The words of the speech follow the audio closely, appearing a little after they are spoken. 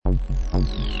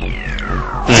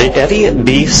The Eddie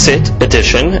B. Sit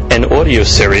edition and audio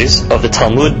series of the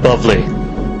Talmud Bavli.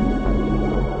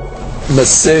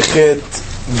 Masechet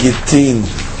Gittin.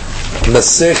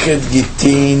 Masechet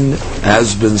Gittin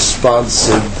has been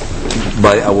sponsored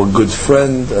by our good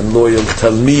friend and loyal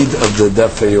Talmid of the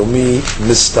Daf Yomi,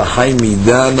 Mr. Haimi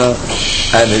Dana,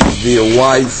 and his dear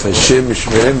wife, Hashem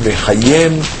Shmerem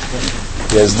V'Chayem.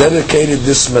 He has dedicated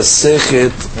this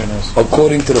Masechet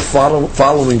according to the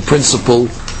following principle.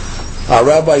 Our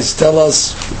rabbis tell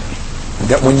us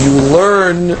that when you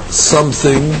learn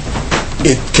something,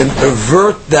 it can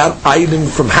avert that item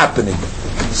from happening.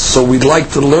 So we'd like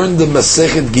to learn the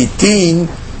Masechet Gittin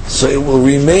so it will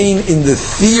remain in the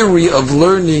theory of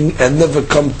learning and never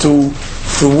come to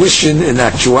fruition in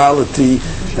actuality,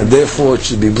 and therefore it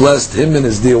should be blessed, him and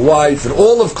his dear wife and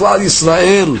all of Klal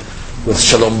Yisrael, with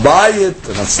Shalom Bayit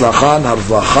and Hatzlachan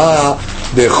Harvacha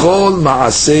Bechol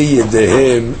Ma'aseh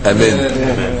Yedehem.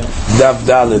 Amen. Daf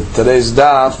Dalet. Today's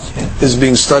daf is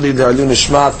being studied by Alun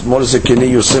Nishmat Mordechai Keni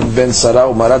Yosef ben Sarah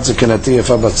Umarat Zekenati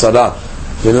Yefa bat Sarah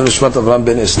Alun Nishmat Avram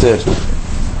ben Esther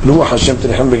Ruach Hashem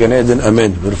Tenechem Began Eden.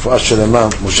 Amen. V'refuah Shalema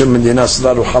Moshe Medina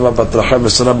Sarah Ruchama bat Rachel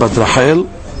v'Sarah bat Rachel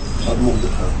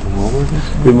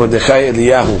v'Mordechai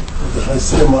Eliyahu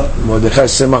Mordechai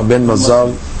Semach ben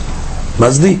Mazal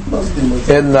Mazdi.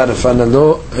 Enna refana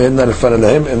lo, enna refana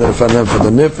lahem, enna refana lahem for the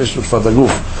nefesh and for the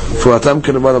goof. Fuatam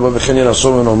kirba l'ba v'chenyan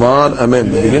asom and omar. Amen.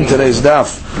 We begin today's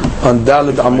daf on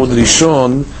Dalet Amud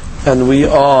Rishon, and we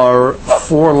are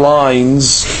 4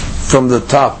 lines from the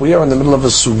top. We are in the middle of a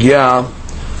sugya,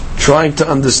 trying to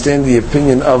understand the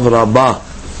opinion of Rabbah.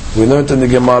 We learned in the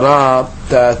Gemara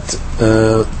that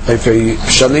if a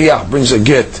Shaliach brings a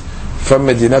get from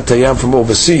Medinat Hayam, from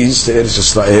overseas to Eretz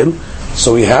Yisrael,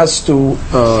 so he has to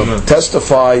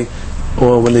testify,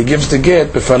 or when he gives the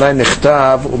get, b'fanai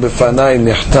nechtav or b'fanai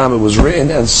nechtam, it was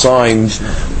written and signed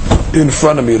in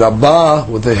front of me. Rabbah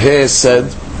with the hair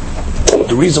said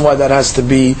the reason why that has to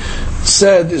be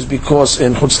said is because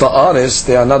in Chutz La'aretz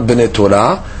they are not b'nei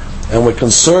Torah, and we're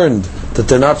concerned that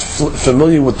they're not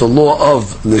familiar with the law of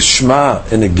lishma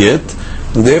in a get,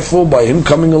 and therefore by him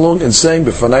coming along and saying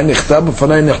b'fanai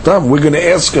nechtam, we're going to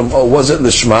ask him, oh, was it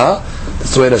lishma?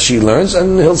 That's the way that she learns,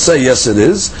 and he'll say yes it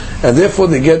is, and therefore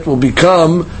the get will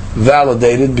become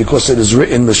validated because it is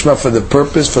written lishma for the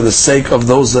purpose, for the sake of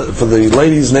those for the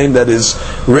lady's name that is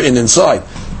written inside.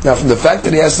 Now from the fact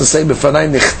that he has to say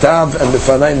b'fanai nechtav and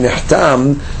b'fanai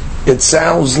nechtam, it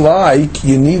sounds like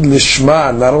you need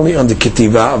lishma not only on the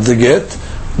ketiva of the get,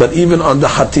 but even on the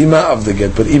hatima of the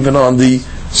get, but even on the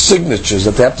signatures,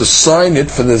 that they have to sign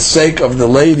it for the sake of the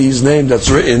lady's name that's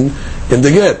written in the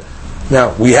get.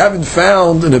 Now, we haven't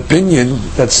found an opinion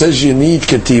that says you need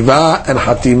ketiva and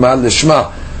hatima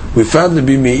lishma. We found the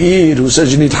Meir who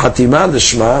says you need hatima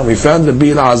lishma. We found the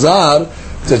Bil Azar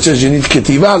that says you need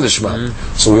ketiva lishma.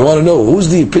 So we want to know who's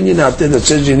the opinion out there that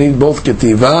says you need both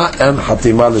ketiva and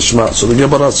hatima lishma. So the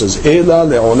Gemara says, Ela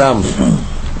le'olam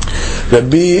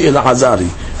Rabbi El-Azari.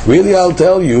 Really, I'll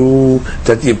tell you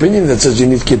that the opinion that says you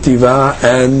need ketiva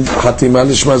and hatima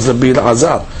lishma is the Bil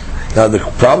Azar. Now the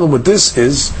problem with this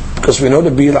is, because we know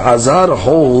the Bil Azar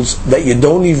holds that you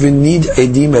don't even need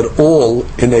edim at all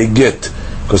in a get,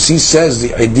 because he says the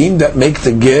edim that make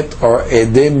the get are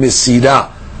edem mesira.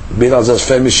 Bil Azar's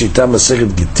famous shita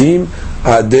Masechet Gittin,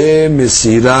 edem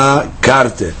mesira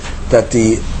karte, that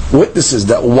the witnesses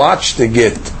that watch the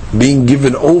get being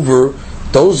given over,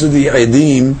 those are the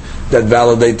edim that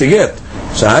validate the get.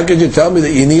 So how could you tell me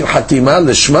that you need hatima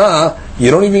lishma? You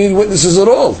don't even need witnesses at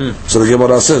all. So the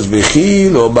Gemara says, when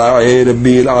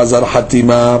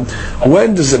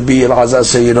does the Bil Azar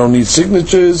say you don't need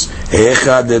signatures?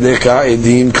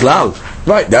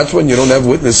 Right, that's when you don't have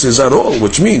witnesses at all,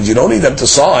 which means you don't need them to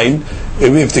sign.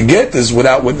 Even if the get is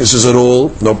without witnesses at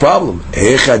all, no problem. But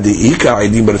if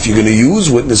you're going to use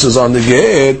witnesses on the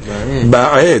get,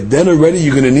 then already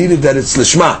you're going to need it that it's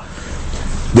lishma.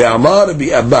 The Amar Rabbi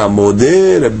Abba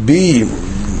Modeh Rabbi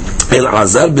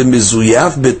El-Azar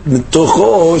b'mizuyaf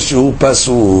b'mitocho shu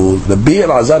pasul. The Rabbi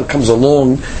El-Azar comes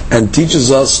along and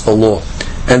teaches us a law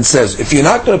and says, if you're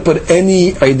not going to put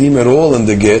any eidim at all in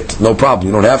the get, no problem,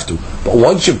 you don't have to. But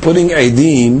once you're putting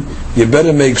eidim, you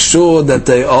better make sure that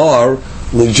they are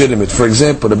legitimate. For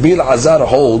example, the Rabbi El-Azar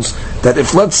holds that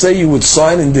if, let's say, you would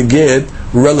sign in the get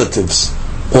relatives,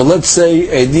 or let's say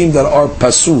eidim that are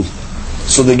pasul,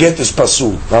 so the get is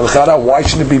pasul. Now, why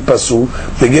should it be pasul?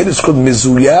 The get is called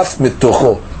mizuyaf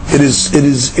mitocho. It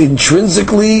is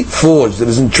intrinsically forged. It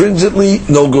is intrinsically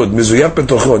no good. Mizuyaf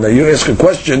mitocho. Now you ask a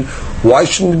question, why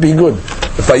shouldn't it be good?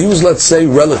 If I use, let's say,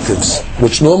 relatives,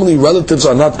 which normally relatives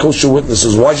are not kosher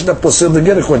witnesses, why should I posel the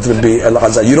get according to the Bi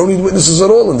al-Azar? You don't need witnesses at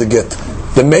all in the get.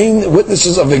 The main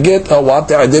witnesses of the get are what?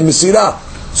 The Adem Mesirah.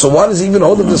 So why does he even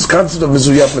hold of this concept of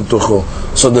Mizuyaf Metucho?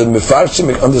 So the Mefarshim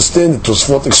understand, the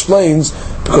Tosfot explains,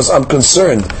 because I'm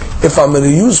concerned, if I'm going to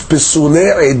use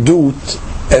Pesule Edut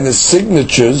and his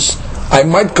signatures, I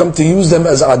might come to use them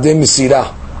as Adem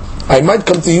Mesirah. I might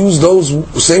come to use those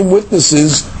same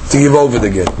witnesses to give over the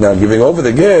get. Now, giving over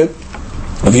the get,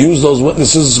 if you use those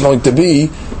witnesses, it's going to be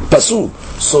Pasul.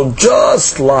 So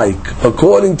just like,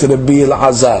 according to the Bi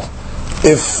al-Azar,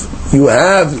 if you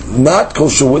have not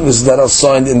kosher witnesses that are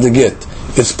signed in the get,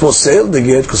 it's posel the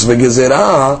get, because of a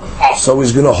gezerah, so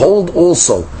he's going to hold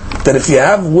also that if you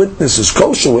have witnesses,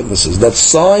 kosher witnesses, that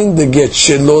sign the get,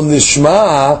 shelo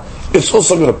lishma, it's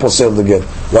also going to posel the get.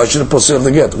 Why should it posel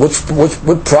the get?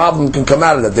 What problem can come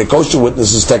out of that? They're kosher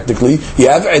witnesses technically. You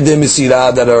have Adem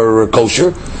Mesirah that are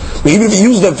kosher. But even if you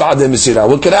use them for Adem Mesirah,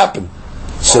 what could happen?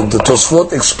 So the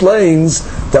Tosfot explains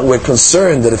that we're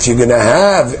concerned that if you're going to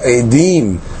have a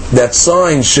deem that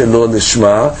signs Shelo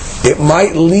Lishma, it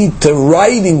might lead to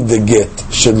writing the get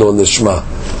Shelo Lishma.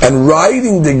 And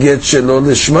writing the get Shelo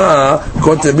Lishma,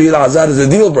 according to Bi al-Azar, is a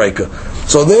deal breaker.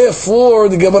 So therefore,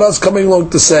 the Gemara is coming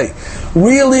along to say,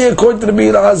 really, according to the Bi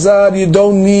al-Azar, you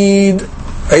don't need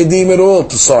a deem at all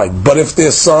to sign. But if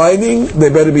they're signing, they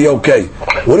better be okay.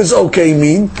 What does okay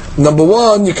mean? Number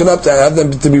one, you cannot have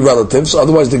them to be relatives,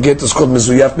 otherwise the get is called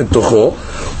Mizuyaf Metucho.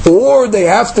 Or they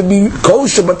have to be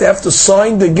kosher, but they have to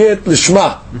sign the get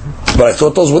Lishma. But I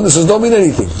thought those witnesses don't mean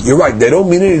anything. You're right, they don't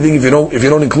mean anything if you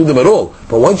don't include them at all.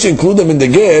 But once you include them in the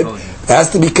get, it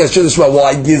has to be kasher lishma.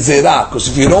 Why gezerah? Because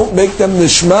if you don't make them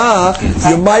lishma,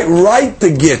 you might write the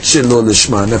get shelo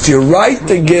lishma. And if you write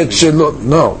the get shelo,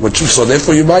 so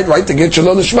therefore you might write the get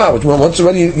shelo lishma. Which once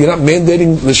already you're not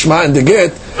mandating lishma in the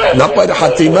get, not by the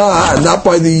hatima and not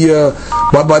by the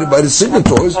by the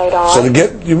signatories. So the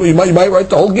get you might write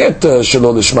the whole get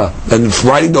shelo lishma, and if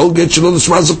writing the whole get shelo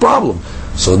lishma is a problem.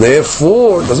 So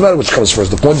therefore, it doesn't matter which comes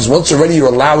first. The point is, once already you're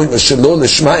allowing a shelo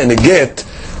lishma in a get,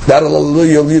 that'll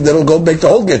go back the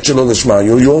whole get shelo lishma.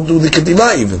 You won't do the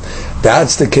ketiva even.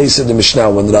 That's the case of the Mishnah.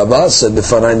 When Rava said the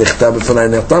fanai nechtab,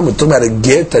 we're talking about a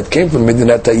get that came from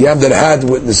Medinat Tayyam that had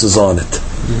witnesses on it.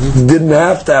 It didn't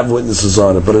have to have witnesses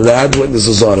on it, but it had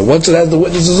witnesses on it. Once it has the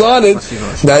witnesses on it,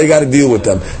 now you got to deal with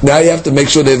them. Now you have to make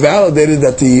sure they validated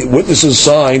that the witnesses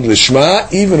signed lishma,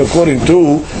 even according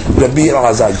to the Bi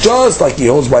al-Azar. Just like he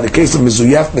holds by the case of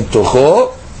Mizuyaf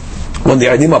Metucho, when the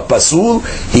Adim are Pasul,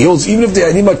 he holds even if the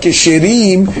Adim are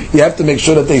Kesherim, you have to make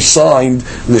sure that they signed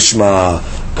lishma.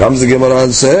 Comes the Gemara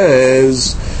and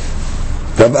says,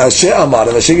 Rav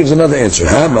Ashi gives another answer.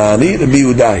 Hamani Rabbi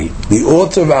Yehuda. The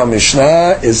author of our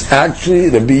Mishnah is actually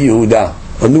Rabbi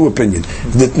Yehuda. A new opinion.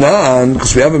 Ditnan,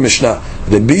 because we have a Mishnah.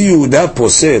 Rabbi Yehuda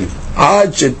posel ad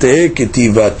sheteh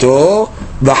ketivato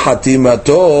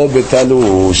v'hatimato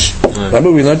betalush.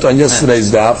 Remember we learned on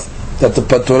yesterday's daf that the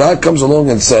Torah comes along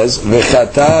and says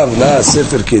v'chatav la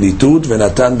sefer kiritut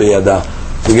v'natan beyada.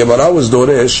 The Gemara was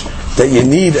doresh that you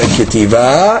need a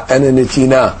ketiva and a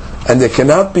netina. And there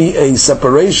cannot be a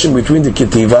separation between the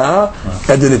ketiva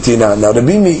and the netina. Now,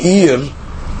 Rabbi Meir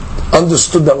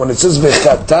understood that when it says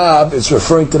v'chatav, it's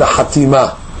referring to the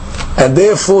hatima, and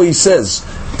therefore he says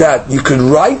that you could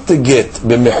write the get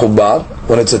b'mehubar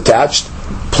when it's attached,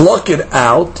 pluck it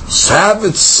out, have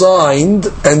it signed,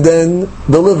 and then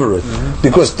deliver it.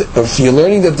 Because if you're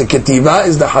learning that the ketiva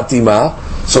is the hatima,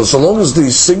 so long as the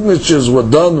signatures were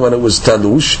done when it was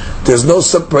talush, there's no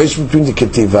separation between the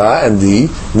ketiva and the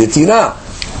netina.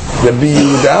 Rabbi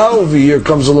Yehuda over here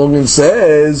comes along and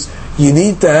says you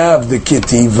need to have the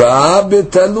ketiva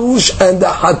betalush and the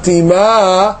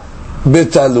hatima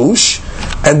betalush,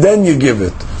 and then you give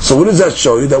it. So what does that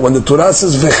show you? That when the Torah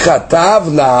says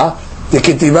v'chatav la, the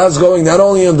ketiva is going not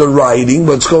only on the writing,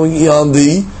 but it's going on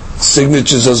the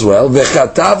signatures as well.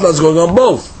 V'chatav la is going on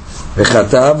both.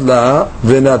 V'chatav la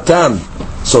v'natan.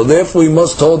 So therefore, we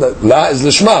must hold that la is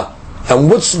lishma. And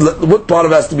what part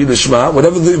of it has to be lishma?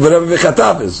 Whatever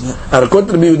v'chatav is. And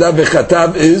according to the Yehuda,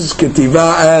 v'chatav is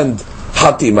ketiva and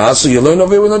hatima. So you learn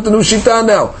over here, we learned the new shita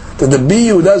now. That the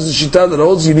Yehuda is the shita that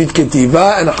holds you need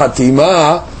ketiva and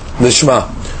hatima lishma.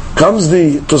 Comes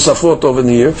the Tosafot over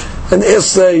here, and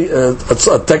asks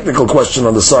a technical question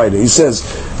on the side. He says,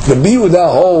 the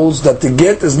Yehuda holds that the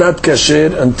get is not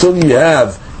kasher until you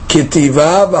have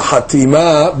ketiva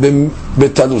v'hatima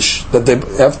betalush. That they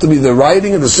have to be the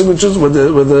writing and the signatures with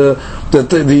the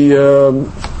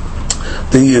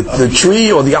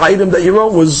tree or the item that you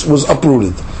wrote was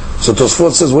uprooted. So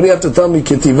Tosfot says, what do you have to tell me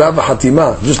ketiva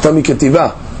v'hatima? Just tell me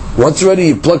ketiva. Once already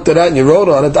you plucked it out and you wrote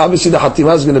on it, obviously the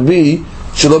hatima is going to be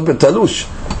shelo betalush,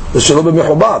 the shelo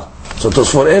b'mechubar. So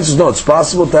Tosfot answers, no, it's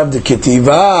possible to have the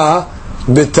ketiva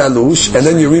betalush and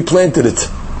then you replanted it.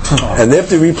 And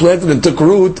after you replanted and took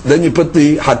root, then you put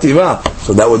the hatima.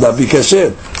 So that would not be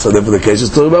kasher. So therefore the case is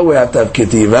talking about we have to have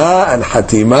ketiva and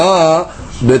hatima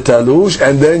betalush,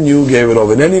 and then you gave it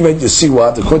over. In any event, you see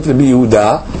what? According to the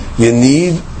Yehuda, you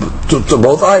need to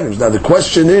both items. Now the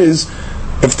question is,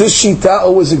 if this shita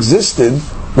always existed,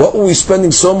 what were we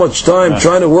spending so much time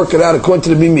trying to work it out according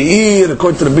to the Meir,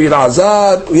 according to the Bir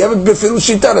Azad? We have a Befiru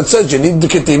shita that says you need the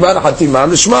ketiva and hatima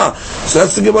lishma. So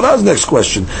that's the Gemara's next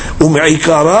question.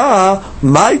 U'me'ikara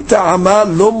mai ta'ama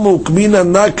lo mukmina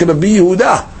nak Rabbi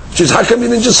Yehuda. She says, how come you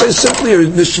didn't just say simply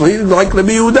initially like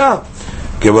Rabbi Yehuda?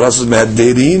 Gemara says,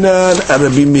 Me'adderinan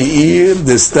Rabbi Meir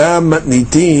destam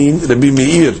matnitin Rabbi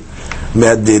Meir.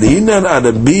 Me'adderinan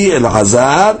Rabbi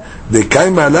El-Hazar dekay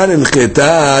malan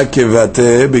el-cheta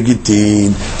kevate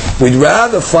begittin. We'd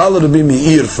rather follow Rabbi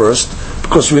Meir first,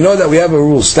 because we know that we have a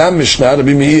rule, Stam Mishnah,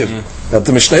 Rabbi Meir. That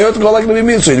the Mishnayot go like Rabbi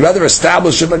Meir, so you'd rather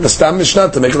establish it like a Stam Mishnah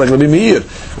to make it like Rabbi Meir.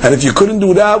 And if you couldn't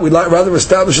do that, we'd rather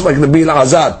establish it like Rabbi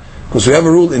El-Hazar. Because we have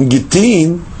a rule in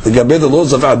Gittin, the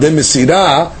laws of Adem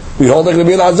Mesirah, we hold like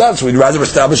Rabbi El-Hazar, so we'd rather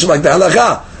establish it like the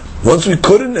halakha. Once we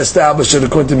couldn't establish it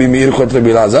according to Rabbi Meir, according to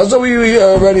Rabbi El-Hazar, so we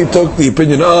already took the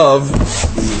opinion of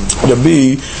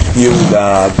Rabbi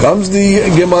Yehuda. Comes the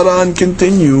Gemara and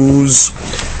continues.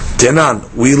 Tenan,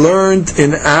 we learned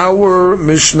in our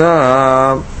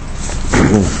Mishnah.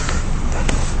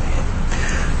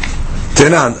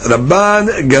 Tenan,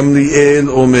 Rabban Gamliel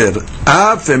Omer,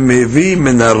 Af mevi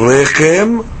min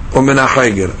harechem ומן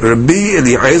החגר. רבי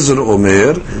אליעזר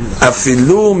אומר,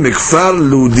 אפילו מכפר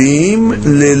לודים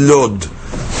ללוד.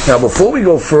 Now before we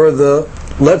go further,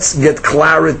 let's get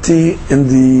clarity in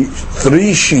the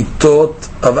three shitot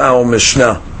of our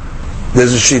Mishnah.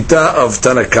 There's a shita of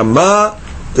Tanakama,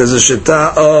 there's a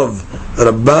shita of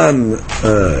Rabban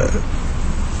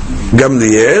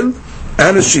Gamliel,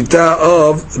 and a shita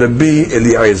of Rabbi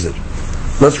Eliezer.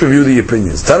 Let's review the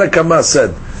opinions. Tanakama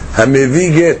said,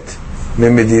 Hamevi get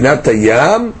ממדינת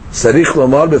הים, צריך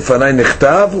לומר בפני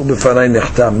נכתב ובפני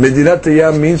נחתם. מדינת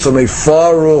הים means from a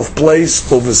far off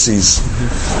place overseas.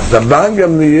 Rabban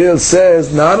Gamliel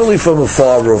says not only from a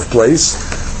far off place,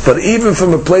 but even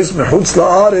from a place מחוץ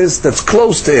לארץ that's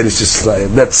close to Eretz Yisrael,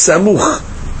 that's samuch.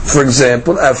 For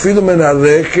example, אפילו מן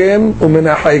הרחם ומן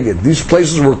החגד. These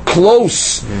places were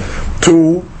close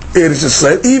to Eretz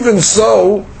Yisrael. Even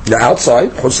so, they're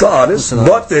outside, מחוץ לארץ,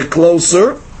 but they're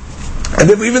closer. And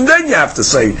if even then you have to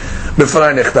say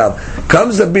b'fanai nechtav.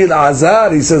 Comes the Bir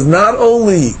Azar, he says not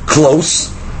only close,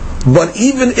 but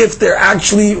even if they're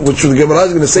actually, which the Gemara is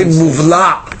going to say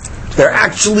muvla, they're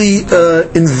actually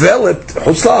enveloped,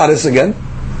 huslaris again,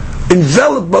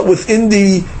 enveloped, but within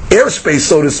the airspace,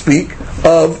 so to speak,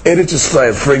 of Eretz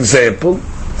Yisrael. For example,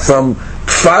 from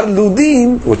Kfar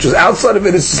Ludim, which is outside of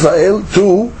Eretz Yisrael,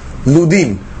 to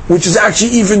Ludim, which is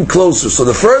actually even closer. So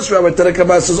the first Rabbi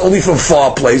Terekabah says only from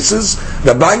far places.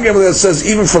 The Rabban Gamliel says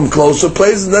even from closer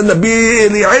places. And then the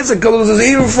Eliezer says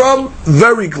even from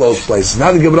very close places.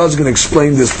 Now the Gemara is going to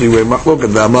explain this to you.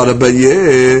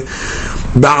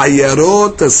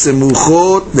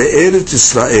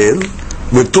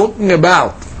 We're talking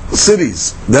about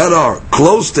cities that are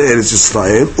close to Eretz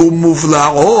Yisrael,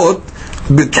 umufla'ot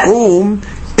betchum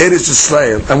Eretz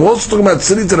Yisrael, and we're also talking about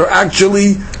cities that are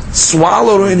actually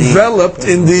swallowed or enveloped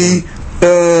in the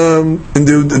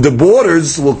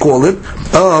borders, we'll call it,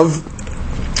 of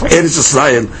Eretz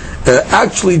Yisrael.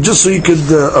 Actually, just so you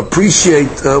could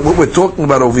appreciate what we're talking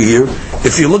about over here,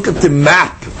 if you look at the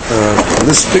map,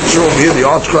 this picture over here, the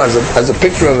article has a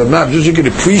picture of a map, just so you can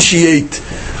appreciate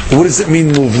what does it mean,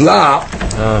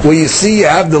 muvla, where you see you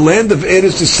have the land of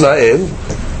Eretz Yisrael,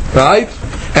 right?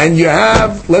 And you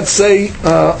have, let's say,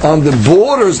 on the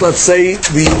borders, let's say,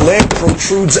 the land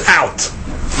protrudes out.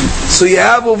 So you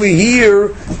have over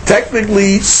here,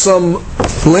 technically, some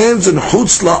lands in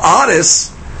Chutz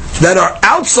La'aretz that are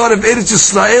outside of Eretz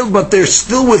Yisrael, but they're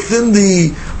still within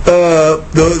the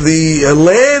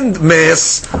land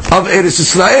mass of Eretz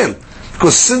Yisrael.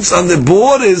 Because since on the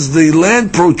borders the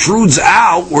land protrudes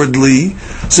outwardly,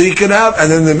 so you can have,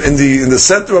 and then in the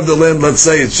center of the land, let's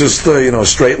say it's just a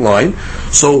straight line.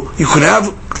 So you could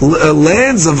have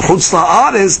lands of Chutz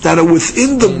La'aretz that are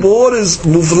within the borders,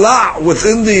 muvla,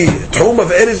 within the home of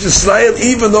Eretz Yisrael,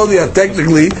 even though they are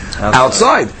technically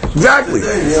outside. Exactly.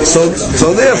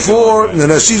 So therefore,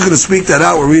 and she's going to speak that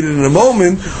out. We'll read it in a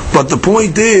moment. But the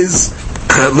point is,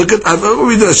 look at, I'll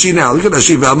read Rashi now. Look at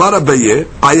Rashi. Ve'amar Abaye,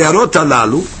 ayarot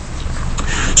halalu,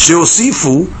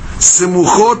 sheosifu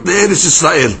semuchot le'eretz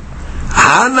Yisrael.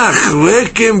 Hanach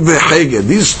rekem v'cheged.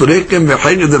 These rekem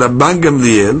v'cheged the Rabban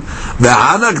Gamliel,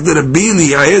 v'hanach the Rabbi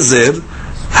Eliezer,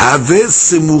 have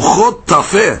simuchot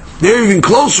tafeh. They're even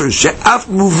closer. She'af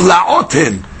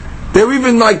muvla'oten. They're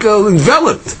even like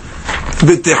enveloped.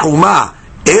 B'techuma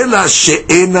ela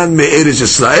she'enan me'eretz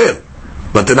Yisrael.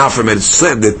 But they're not from Eretz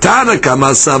Yisrael. The Tana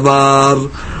Kama savar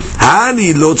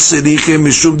hani lo tzirichem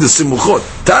mishum de simuchot.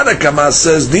 Tana Kama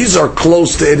says these are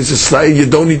close to Eretz Yisrael. You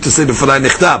don't need to say b'fanai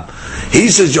nechtam. He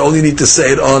says you only need to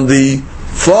say it on the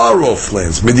far off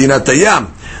lands. Medinat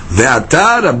Hayam.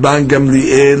 Ve'ata Rabban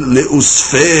Gamliel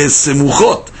leusfei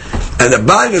simuchot. And the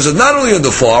Rabban says not only on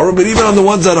the far, but even on the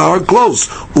ones that are close.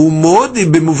 Umodi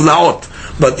b'muvlaot.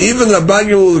 But even the Rabban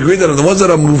will agree that on the ones that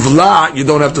are muvla, you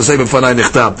don't have to say b'fanai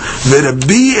nechtam.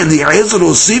 Ve'Rabbi Eliezer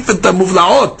osif et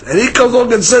muvlaot, and he comes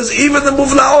along and says even the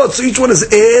muvlaot. So each one is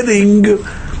adding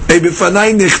a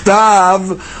b'fanai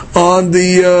nechtav on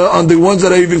the ones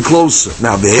that are even closer.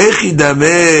 Now ve'echi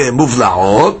dameh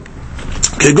muvlaot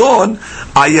kegon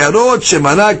ayarot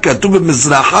shemana katuv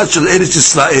b'mizracha shel Eretz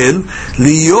Yisrael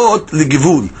liyot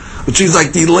legivul, which is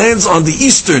like the lands on the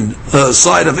eastern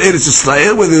side of Eretz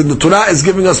Yisrael, where the Torah is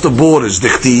giving us the borders.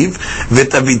 Dechtiv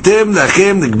v'tavitem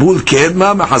lachem legvul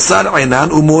kedma mehasar einan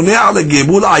umoneh al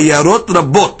legvul ayarot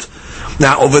rabot.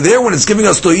 Now over there, when it's giving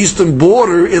us the eastern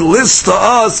border, it lists to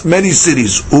us many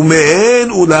cities.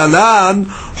 Umehen ulalan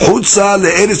chutza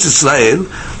leEretz Yisrael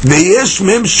veyesh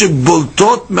mem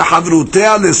sheboltot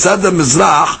mehavrutea lesad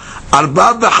hamizrach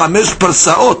 4 ו5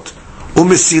 parsaot.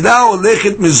 ומסילה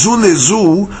הולכת מזו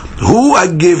לזו הוא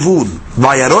הגבול,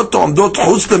 והעיירות עומדות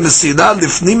חוץ למסילה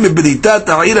לפנים מבריתת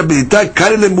העיר הבריתה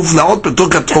כאלה מובלעות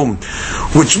בתוך התחום.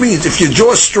 Which means if you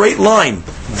draw a straight line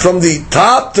from the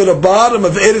top to the bottom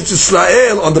of Eretz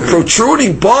Yisrael, on the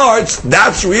protruding parts,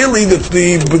 that's really the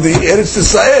Eretz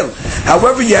Yisrael.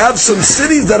 However, you have some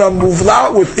cities that are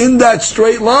muvla within that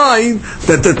straight line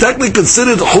that they're technically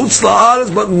considered chutz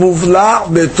la'aretz, but muvla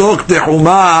betoch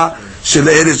tehuma shel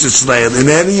Eretz Yisrael. In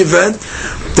any event,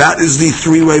 that is the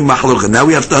three-way mahluka. Now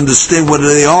we have to understand what are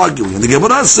they arguing. And the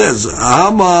Gemara says,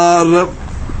 Amar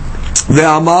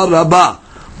ve'amar Rabba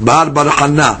bar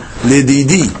Hana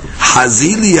ledidi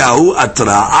Haziliyahu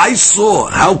atra. I saw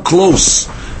how close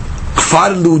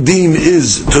Kfar Ludim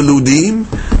is to Ludim.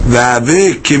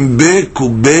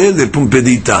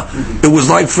 It was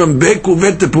like from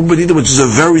Bekubet to Pumbedita, which is a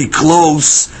very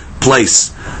close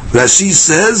place. Rashi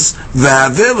says,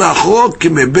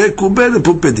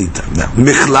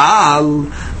 Michlal,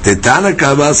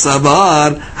 Tanakama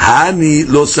Savar, Hani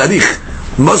Lo Sarich.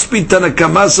 Must be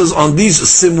Tanakama says on these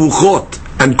simuchot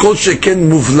and kol sheken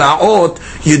muvlaot,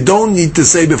 you don't need to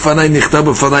say b'fanai nichtam,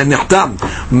 b'fanai nichtam.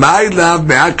 Ma'ila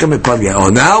be'aka mepavya. Oh,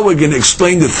 now we're going to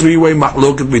explain the three-way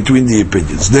mahloket between the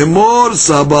opinions. The more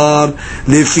sabar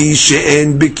lefi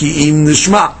she'en beki'im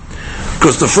nishma.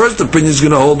 Because the first opinion is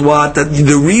going to hold what? That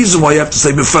the reason why you have to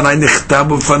say b'fanai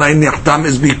nichtam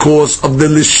is because of the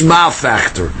lishma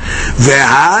factor.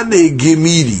 Ve'hane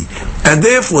gemiri. And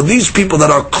therefore, these people that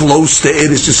are close to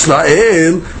Eretz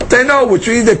Yisrael, they know, which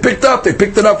means they picked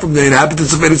it up from the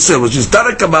inhabitants of Eretz Yisrael, which is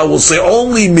Tanakama will say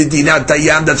only Medinat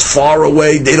Hayam, that's far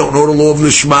away, they don't know the law of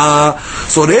Lishma,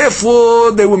 so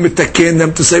therefore they will mitaken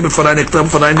them to say b'fanai nichtam,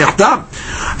 b'fanai nichtam.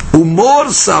 Umor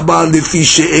sabah lefi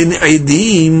she'en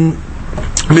edim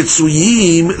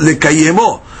mitzuyim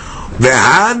lekayemo.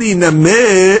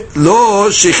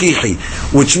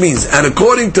 Which means, and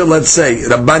according to, let's say,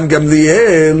 Rabban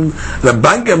Gamliel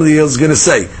is going to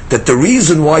say that the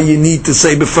reason why you need to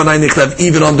say b'fanai nichtav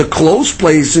even on the close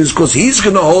places, because he's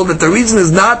going to hold that the reason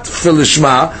is not for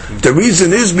lishma, the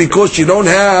reason is because you don't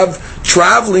have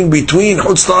traveling between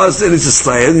Chutz La'aretz and Eretz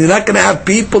Yisrael. You're not going to have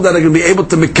people that are going to be able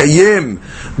to mekayim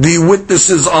the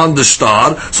witnesses on the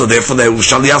star, so therefore they will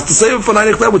have to say b'fanai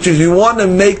nichtav, which is you want to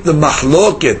make the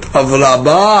mahloket of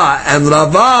Rabbah and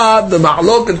Rava, the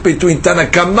mahloket between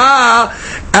Tanakama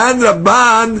and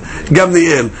Rabban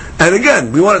Gamliel. And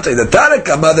again, we want to say the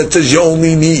Tanakama that says you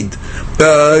only need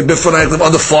b'fanai nichtav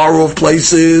on the far off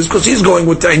places, because he's going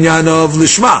with the inyan of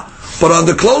lishma. But on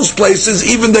the close places,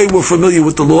 even they were familiar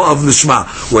with the law of Lishma.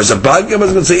 Whereas a Bagam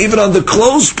is going to say, even on the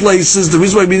close places, the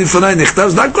reason why we need Fanai Nichtav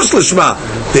is not because Lishma.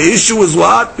 The issue is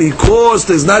what? Because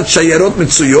there's not Shayarot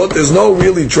Mitzuyot, there's no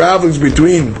really travelings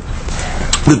between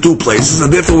the two places,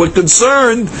 and therefore we're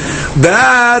concerned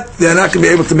that they're not going to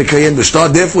be able to Mekayim the Shtar,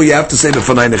 therefore you have to say the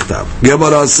Fanai Nichtav.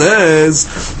 Gemara says,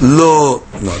 no,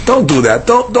 don't do that.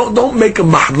 Don't make a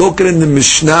mahloket in the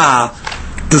Mishnah,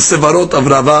 the Sevarot of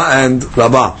Rava and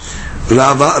Rabba.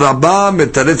 Rabba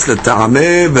metaretz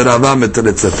leta'ameh, ve'Rava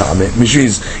metaretz leta'ameh. Which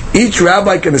means each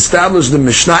rabbi can establish the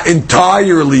Mishnah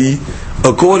entirely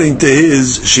according to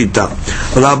his shita.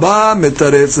 Rabba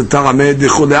metaretz l'ta'ameh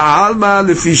d'chulei alma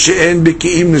lefi she'en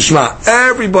beki'im nishma.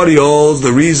 Everybody holds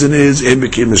the reason is in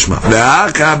beki'im nishma.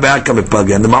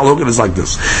 And the ma'loket is like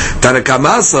this.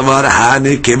 Tanakama savar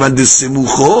hani kevan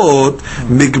d'simuchot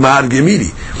migmar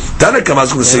gemiri. Tanakama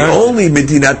is going to say only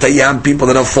Medinat Tayyam, people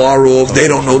that are far off, they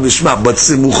don't know the Shema. But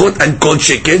Simuchot and Kol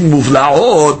Sheken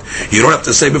Muvlaot, you don't have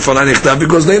to say B'fanai Nichtav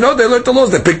because they know, they learned the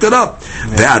laws, they picked it up.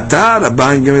 Ve'atar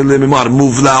Rabban Gemimar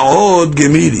Muvlaot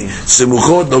Gemiri,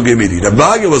 Simuchot no Gemiri.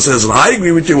 Rabban says, I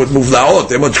agree with you with Muvlaot,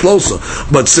 they're much closer.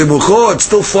 But Simuchot,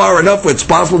 still far enough where it's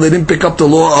possible they didn't pick up the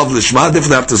law of the Shema, they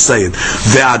have to say it.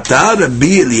 Ve'atar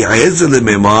Rabbi Eliezer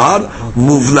Lemimar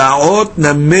Muvlaot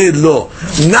Named Lo.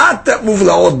 Not that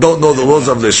Muvlaot don't know the laws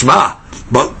of the Shema,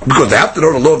 but because they have to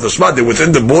know the law of the Shema, they're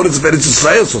within the borders of Eretz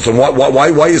Yisrael. So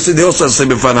why you say they also say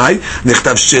b'fanai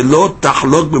nechtav shelo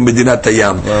tachlok b'medinat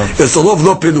Tayyam? It's the law of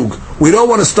lo pelug. We don't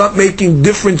want to start making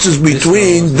differences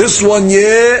between this one,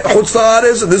 chutz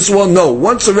la'aretz, and this one, no.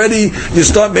 Once already you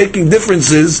start making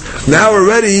differences, now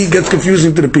already it gets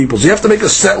confusing to the people. So you have to make a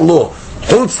set law.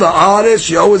 Chutz la'aretz,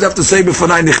 you always have to say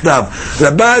b'fanai nichtav.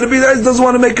 Rabbi doesn't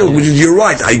want to make it, which is, you're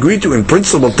right, I agree to you, in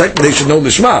principle, technically they should know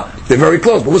the Shema. They're very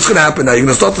close. But what's going to happen now? You're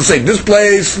going to start to say, this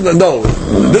place, no.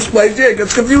 This place, it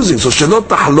gets confusing. So shalot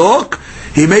tahlok,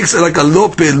 he makes it like a lo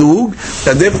pelug,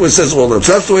 and therefore it says all of them.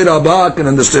 So that's the way Rabbah can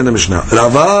understand the Mishnah.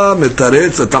 Rabbah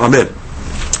metaretz ta'ameh.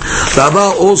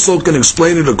 Rabbah also can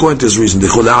explain it according to his reason.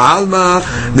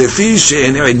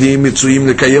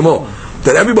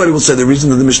 That everybody will say the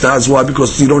reason of the Mishnah is why?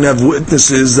 Because you don't have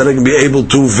witnesses that are going to be able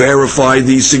to verify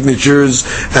these signatures,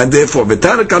 and therefore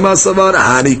Tanakama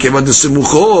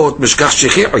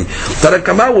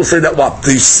will say that what?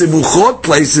 The Simuchot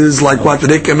places, like what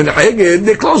they come in Heged,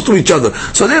 they're close to each other.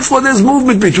 So therefore there's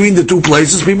movement between the two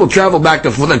places. People travel back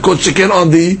and forth, and Kol Sheken on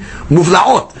the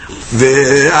Muvlaot. And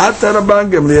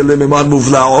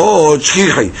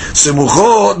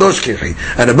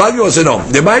the Bagi will say no,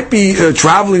 there might be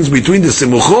travelings between the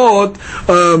Simuchot,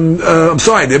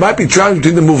 there might be traveling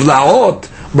between the Muvlaot,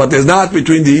 but there's not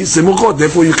between the Simuchot.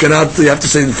 Therefore you have to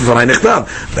say B'fanai Nichtav.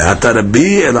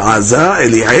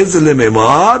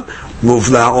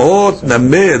 Muvlaot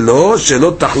nameh lo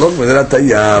shelot tachlok medinat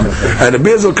Tayyam. And the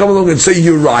Beis will come along and say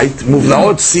you're right.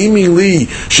 Muvlaot seemingly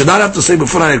should not have to say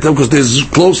b'fanai nichtav because there's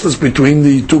closeness between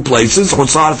the two places. But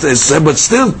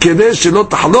still kedeh shelot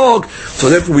tachlok. So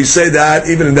therefore we say that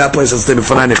even in that place it's say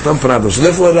b'fanai nichtav. So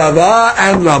therefore Rabbah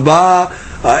and Rabbah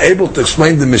are able to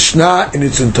explain the Mishnah in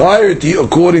its entirety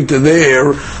according to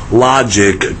their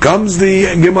logic. Comes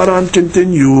the Gemara and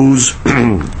continues.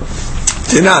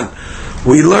 Tinan.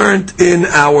 We learned in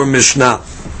our Mishnah,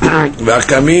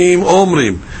 V'akamim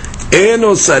omrim,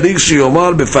 eno sarik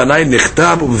sheyomar b'fanai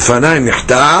nichtav u'b'fanai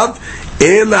nichtav,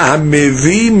 ela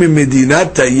hamevi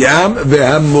mimedinat Tayyam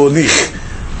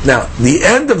ve'hamolich. Now, the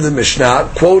end of the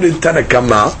Mishnah quoted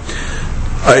Tanakama,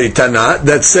 a Tana,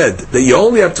 that said that you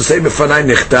only have to say b'fanai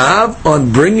nichtav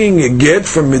on bringing a get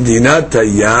from Medinat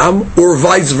Tayyam, or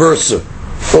vice versa,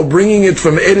 or bringing it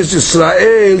from Eretz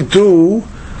Yisrael to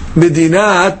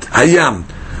Medinat Hayam.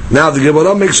 Now the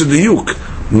Gemara makes a diyuk.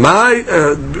 My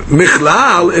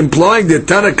Michlal implying that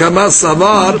Tanakama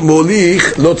Savar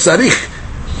Molich Lo Tzarich,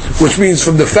 which means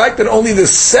from the fact that only the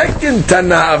second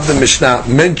Tana of the Mishnah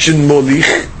mentioned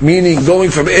Molich, meaning going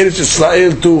from Eretz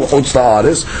Yisrael to Chutz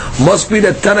La'aretz, must be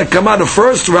that Tanakama, the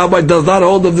first rabbi, does not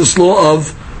hold of this law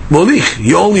of Molich.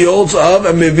 He only holds of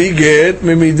a Meviget,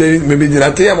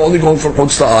 I'm only going from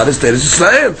Chutz La'aretz to Eretz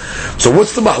Yisrael. So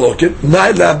what's the mahloket?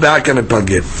 Na'ila back and a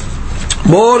pagit.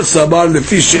 Mor sabar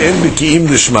lefi she'en beki'im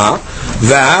l'shma,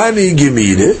 v'ani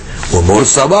gemire, or mor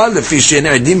sabar lefi she'en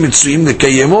edim mitzuyim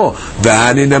lekayemo,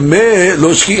 v'ani nameh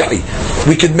lo shki'i.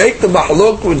 We can make the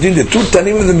mahlok between the two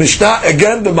tanim of the Mishnah,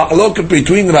 again the mahlok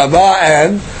between Rabbah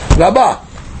and Rabbah.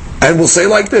 And we'll say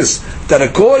like this, that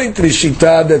according to the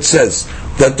Shita that says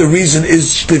that the reason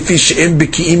is lefi she'en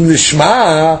beki'im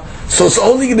l'shma, so it's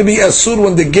only going to be asur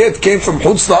when the get came from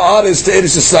Chutz La'aretz to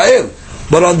Eretz Yisrael.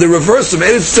 But on the reverse of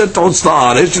Eretz Yisrael to Chutz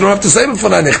La'aretz, you don't have to say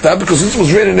b'fanai nichtav because this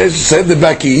was written in Eretz Yisrael the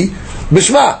baki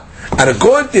b'shma. And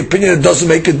according to the opinion that doesn't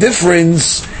make a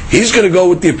difference, he's going to go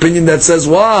with the opinion that says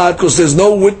what? Because there's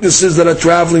no witnesses that are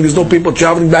traveling, there's no people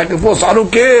traveling back and forth. So I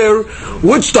don't care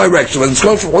which direction. When it's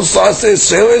going from Chutz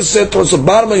La'aretz towards the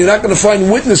bottom, you're not going to find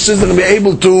witnesses that are going to be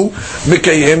able to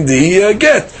mikayim the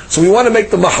get. So we want to make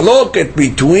the mahloket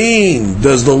between,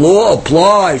 does the law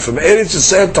apply from Eretz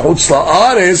Yisrael to Chutz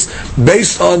La'aretz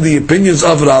based on the opinions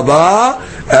of Rabbah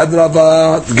and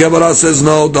Rabbah. The Gemara says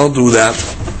no, don't do that.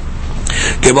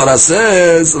 Gemara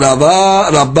says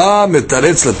Rabbah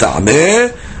metaretz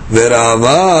l'ta'ameh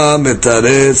V'Rava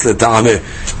mitaretz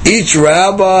l'ta'ameh. Each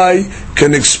rabbi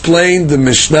can explain the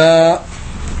Mishnah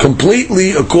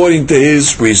completely according to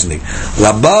his reasoning.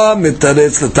 Rabba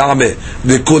mitaretz l'ta'ameh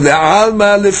v'kulei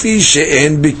alma lefi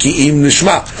she'en biki'im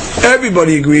nishma.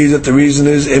 Everybody agrees that the reason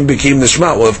is in biki'im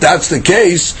nishma. Well, if that's the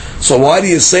case, so why do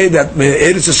you say that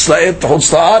Eretz Yisrael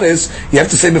t'chutz la'aretz? You have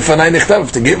to say b'fanai nechtav.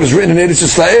 If the get was written in Eretz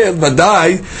Yisrael,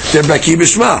 badai they're biki'im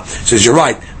nishma. Says you're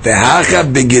right. V'hacha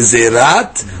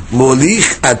b'gezerat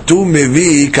molich atu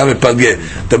mevi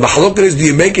kamepalgeh. The machlok is, do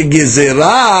you make a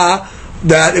gezerah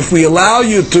that if we allow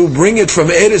you to bring it from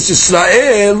Eretz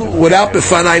Yisrael without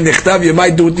befanai nechtav, you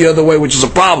might do it the other way, which is a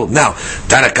problem. Now,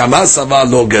 Tarakama Sava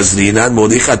lo gazrina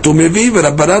molichatu mevi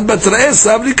v'Rabbanan batrae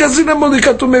savli gazrina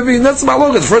molichatu mevi. That's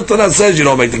malog. The first Tanah says you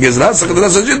don't make the gezerah. Second Tanah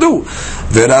says you do.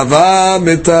 V'Rava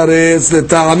mitaretz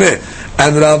l'ta'ameh.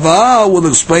 And Rava will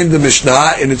explain the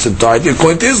Mishnah in its entirety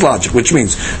according to his logic, which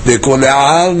means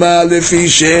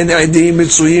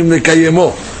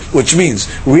which means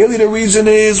really the reason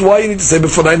is why you need to say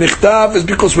b'fanai nechtav is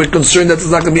because we're concerned that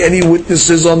there's not going to be any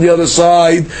witnesses on the other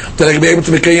side that are going to be able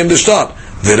to mekayem the shtar.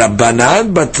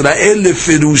 V'Rabbanan batra'el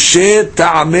lefirushe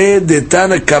ta'ameh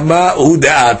detana kama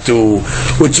u'da'atu,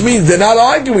 which means they're not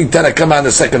arguing Tanakama and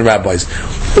the second rabbis.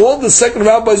 All the second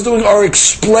rabbis doing are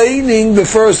explaining the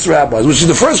first rabbis, which is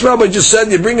the first rabbi just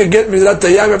said you bring a get midat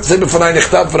tayyam, you have to say b'fanai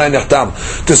nechtav, b'fanai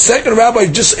nechtam. The second rabbi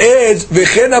just adds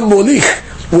v'chena molich,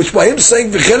 which by him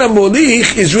saying v'chena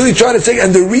molich is really trying to say,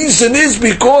 and the reason is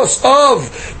because of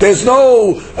there's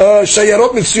no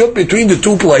shayarot mitzvot between the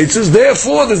two places.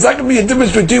 Therefore, there's not going to be a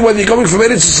difference between whether you're coming from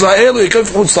Eretz Yisrael or you're coming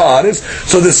from Chutz La'aretz.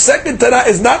 So the second Tanah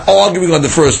is not arguing on the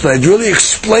first Tanah; it's really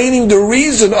explaining the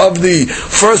reason of the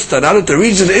first Tanah. That the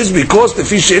reason is because the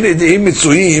fish in edim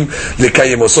mitzuim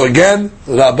lekayimo. So again,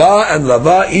 Rabba and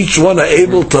Rava, each one are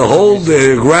able to hold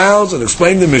their grounds and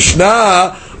explain the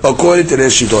Mishnah according to their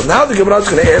shittot. Now the Gemara is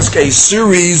going to ask a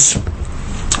series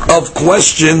of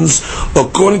questions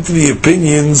according to the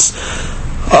opinions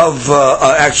of,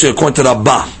 actually according to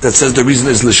Rabbah, that says the reason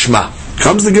is Lishma.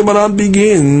 Comes the Gemara and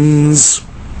begins.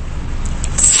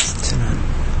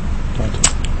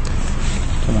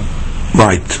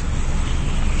 Right.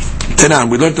 Tenan,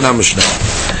 we learned Tenan Mishnah.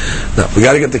 Now, we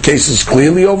got to get the cases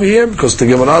clearly over here, because the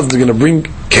Gemara is going to bring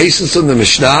cases in the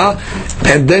Mishnah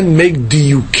and then make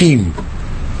diyukim.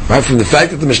 Right, from the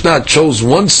fact that the Mishnah chose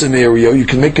one scenario, you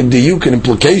can make a diyuk, an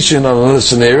implication on another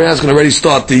scenario. That's going to already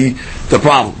start the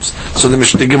problems. So the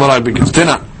Mishnah Gemara begins.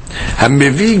 Tena,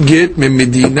 hamevi get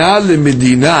medina le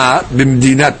medina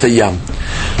b'medina tayam.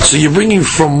 So you're bringing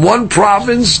from one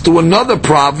province to another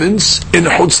province in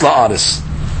Chutz La'aretz.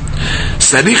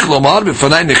 Sarich lomar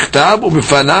b'fanai nechtab u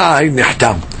b'fanai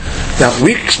nechtam. Now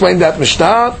we explained that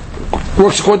Mishnah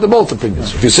works according to both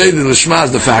opinions. If you say that Lishma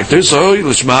is the factor, so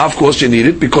Lishma, of course, you need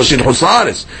it because you're in Chutz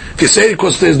La'aretz. If you say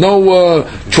because there's no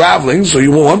traveling, so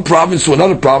you want one province to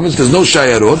another province, there's no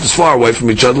shayarot, it's far away from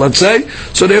each other, let's say,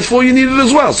 so therefore you need it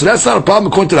as well. So that's not a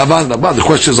problem according to Rav and Rabbah. The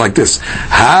question is like this: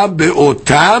 Ha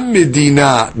be'otam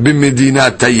medina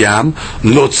b'medina tayam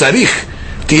lo tzarich.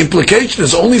 The implication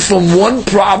is only from one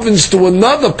province to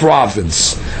another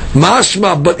province.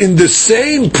 Mashma, but in the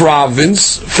same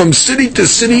province, from city to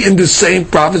city in the same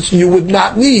province, you would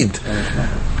not need.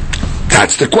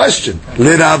 That's the question.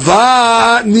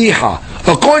 L'Rava niha.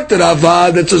 According to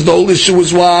Rava, that says the whole issue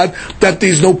is what? That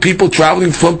there's no people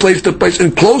traveling from place to place,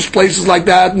 in close places like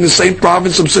that, in the same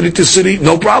province, from city to city,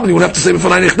 no problem. You wouldn't have to say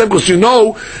b'fanai nechtav, because you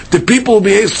know the people will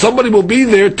be, somebody will be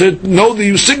there to know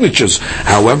the signatures.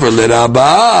 However,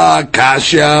 Rava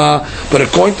kasha. But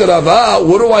according to Rava,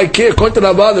 what do I care? According to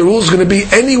Rava, the rule is going to be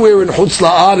anywhere in Chutz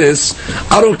La'aretz.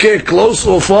 I don't care, close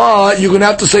or far, you're going to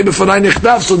have to say b'fanai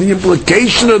nechtav. So the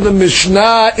implication of the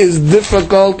Mishnah is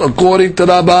difficult according to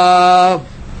Rava.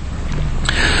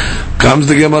 Comes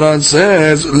the Gemara and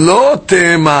says, Lo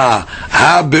tema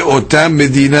ha be'otam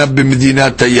medina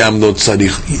b'medina tayam lo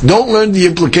tzarich. Don't learn the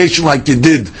implication like you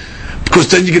did, because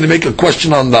then you're going to make a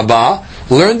question on Rabba.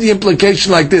 Learn the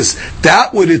implication like this.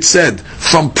 That what it said,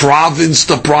 from province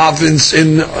to province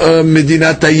in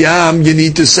Medina Tayyam, you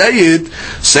need to say it.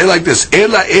 Say like this: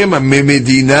 Ela ema me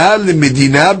Medina le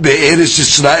Medina be'eretz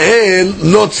Yisrael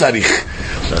lo tzarich.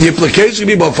 The implication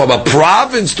can be from a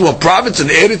province to a province in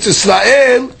Eretz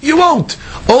Yisrael, you won't.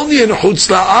 Only in Chutz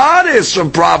La'aretz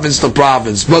from province to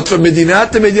province. But from Medina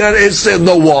to Medina,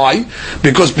 no. Why?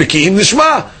 Because Beki'im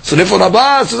Nishma. So therefore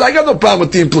Rabbah says, I got no problem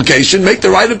with the implication. Make the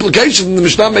right implication. The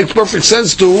Mishnah makes perfect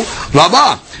sense to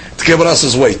Rabbah. The Gemara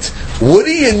says, wait. What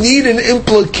do you need an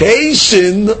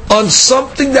implication on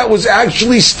something that was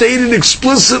actually stated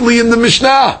explicitly in the Mishnah?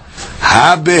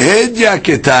 Ha behedya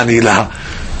ketani la.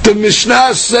 The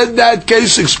Mishnah said that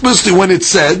case explicitly when it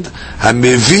said,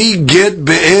 "Hamevi get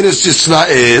be'eretz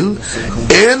Yisrael,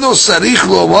 eno sarich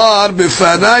lomar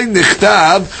befanai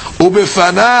nichtav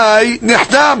ubefanai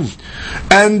nichtam."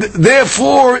 And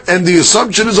therefore, and the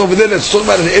assumption is over there that it's talking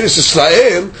about in Eretz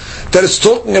Yisrael, that it's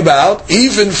talking about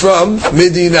even from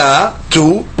Medina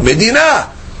to Medina.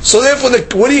 So therefore,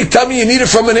 what do you tell me you need it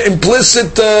from an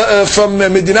implicit, from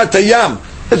Medina to Yam?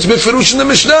 It's Beferush in the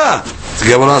Mishnah. The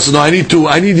Gemara says, no, I need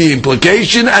the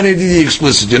implication, and I need the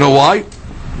explicit. You know why?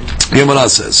 Gemara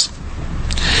says,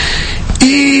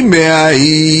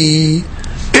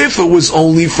 if it was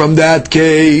only from that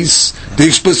case, the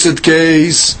explicit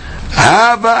case,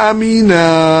 Hava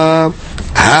Amina,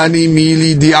 Hani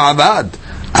Mili Di Abad,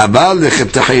 Abal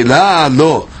Lechetahila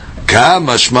Lo,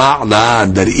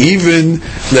 that even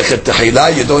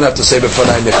lechetahila you don't have to say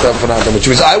b'fanai nechtav b'fanai, which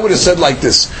means I would have said like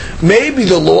this: maybe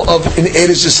the law of in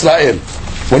Eretz Yisrael,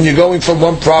 when you're going from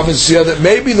one province to the other,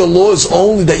 maybe the law is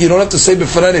only that you don't have to say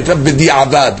b'fanai nechtav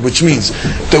b'di'avad, which means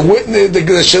the witness, the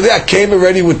shaliach came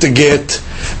already with the get,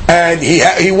 and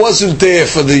he wasn't there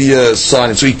for the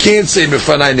sign, so he can't say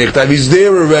b'fanai nechtav. He's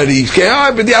there already.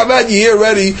 B'di'avad, you're here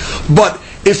already, but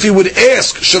if he would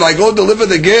ask, should I go deliver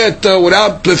the get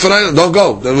without don't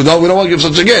go. No, we don't want to give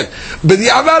such a get. But the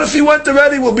avar, if he went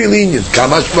already, will be lenient.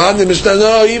 No,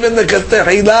 even the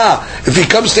katahila. If he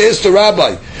comes to ask the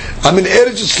rabbi, I'm in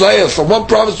Eretz Yisrael from one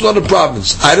province to another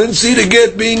province. I didn't see the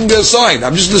get being signed.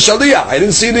 I'm just the shaliach. I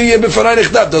didn't see the b'fanai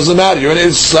nichtav. Doesn't matter. You're in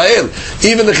Eretz Yisrael.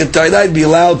 Even the katahila would be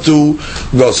allowed to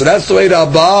go. So that's the way the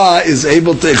Abba is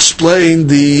able to explain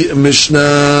the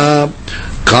Mishnah.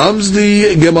 Comes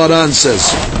the Gemara and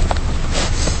says,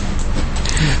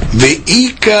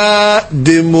 Ve'ika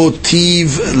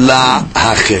demotiv la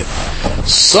hacher.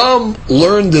 Some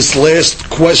learn this last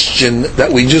question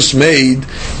that we just made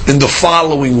in the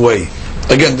following way.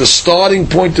 Again, the starting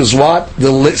point is what?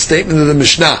 The statement of the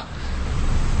Mishnah.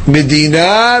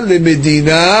 Medina le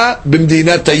Medina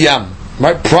b'medina tayam.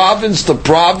 Right? Province to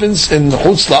province in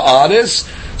Chutz la'aretz.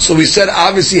 So we said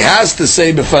obviously has to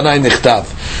say b'fanai nichtav.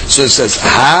 So it says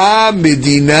ha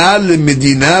medina le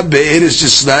medina be'eretz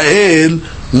Yisrael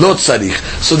lo tzarich.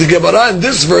 So the Gemara in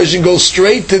this version goes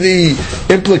straight to the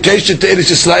implication to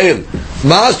Eretz Yisrael.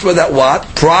 Masra that what?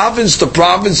 Province to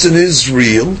province in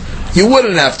Israel, you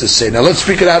wouldn't have to say. Now let's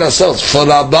speak it out ourselves. For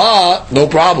Rabbah, no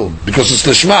problem, because it's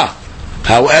Lishma.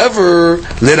 However,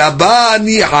 L'Rabbah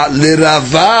niha,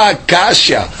 L'Rava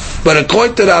kasha. But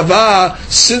according to Rava,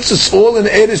 since it's all in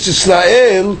Eretz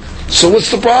Yisrael, so what's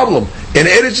the problem? In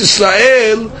Eretz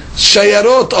Yisrael,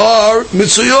 shayarot are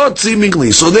mitzuyot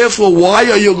seemingly. So therefore, why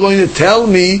are you going to tell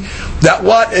me that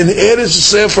what in Eretz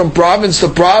Yisrael from province to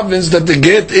province that the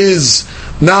get is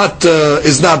not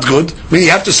good? I mean,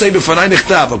 you have to say b'fanai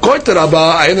nichtav. According to Rava,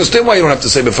 I understand why you don't have to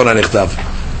say b'fanai nichtav.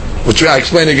 Which I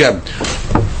explain again.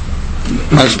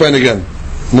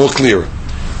 More clear.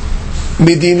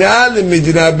 Medina le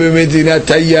Medina be Medina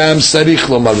tayam sarich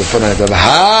lomar b'fanai nichtav.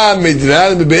 Ha Medina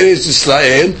le be'eretz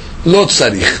Yisrael lo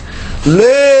tzarich.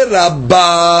 Le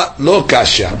Rabba lo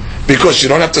kasha. Because you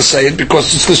don't have to say it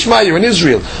because it's Lishma, you're in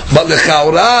Israel. But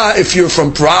lechaura, if you're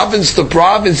from province to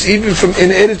province, even from in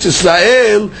Eretz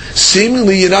Yisrael,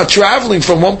 seemingly you're not traveling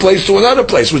from one place to another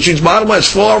place, which means bottom line is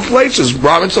far places,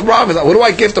 province to province. What do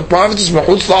I give the provinces from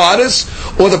Chutz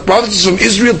la'aretz or the provinces from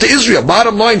Israel to Israel?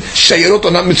 Bottom line, shayarot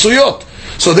are not mitzuyot.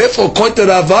 So therefore, according to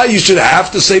Rava, you should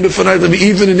have to say b'fanai nichtav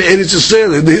even in Eretz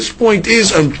Yisrael. And his point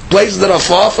is, in places that are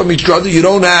far from each other, you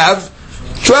don't have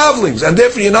travelings, and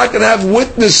therefore you're not going to have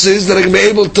witnesses that are going to be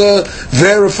able to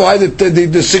verify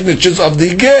the signatures of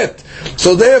the get.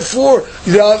 So therefore,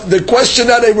 the question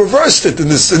that they reversed it in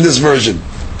this version.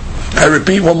 I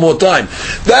repeat one more time.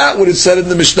 That would have said in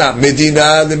the Mishnah,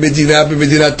 Medina, the Medina,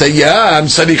 Medina Tayyam,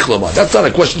 Sarich Lomar. That's not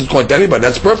a question to point to anybody.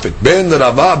 That's perfect. Ben the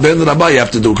Rabbah, you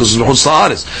have to do because it's Chutz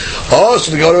la'aretz. Oh,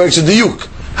 so the Gemara makes a diuk.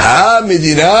 Ha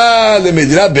Medina, the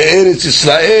Medina be'eretz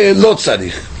Yisrael lo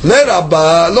tzarich. Le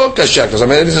Rabbah lo kasha. Because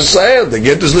I'm in Eretz Yisrael. The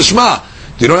get is Lishma.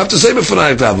 You don't have to say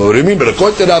b'fanai nichtav. What do you mean? But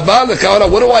according to Rabbah,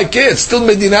 what do I care? It's still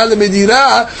Medina le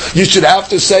Medina. You should have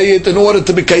to say it in order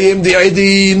to become the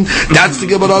Eidin. That's the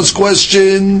Gemara's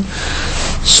question.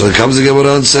 So it comes the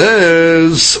Gemara and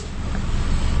says.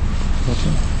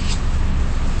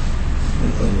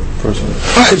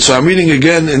 Right, so I'm reading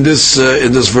again in this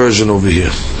version over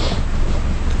here.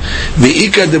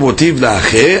 Ve'ika demotiv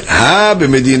la'acher, ha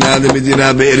b'medina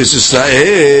למדינה בארץ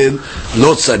ישראל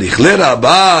לא צריך.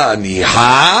 לרבה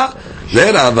ניחה,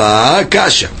 לרבה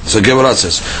קשה. So Gemara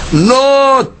says,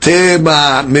 לא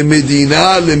tema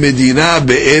ממדינה למדינה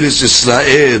בארץ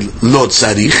ישראל לא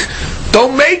צריך.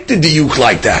 Don't make the diuk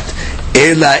like that.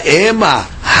 אלא אמה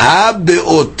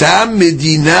באותה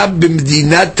מדינה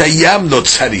במדינת הים לא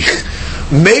צריך.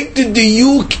 Make the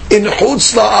diuk in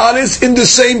Chutz La'aretz in the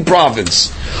same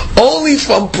province. Only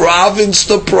from province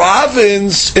to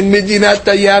province in Medinat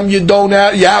Hayam you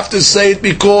have to say it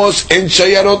because in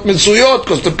Shayarot Mitzuyot,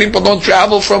 because the people don't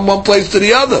travel from one place to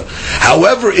the other.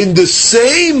 However, in the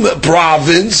same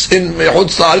province in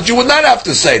Chutz La'aretz you would not have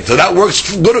to say it. So that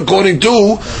works good according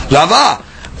to Rava.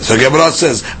 So Gemara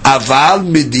says, Aval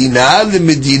Medina le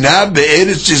Medina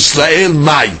be'eretz Yisrael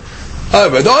mai.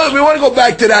 Alright, we want to go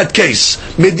back to that case.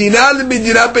 Medina le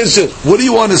Medina be'eretz. What do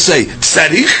you want to say?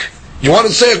 Tzarich? You want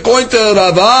to say according to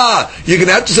Rava, you're going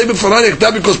to have to say b'fanai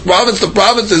nechtav because province to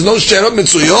province there's no Shayarot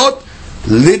Mitzuyot?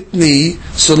 Litni.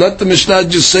 So let the Mishnah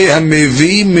just say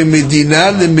Hamevi me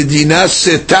Medina le Medina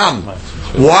setam.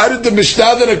 Why did the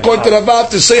Mishnah then according to Rava have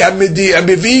to say Hamevi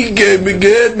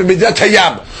Medinat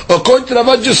Hayam? According to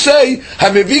Rava, just say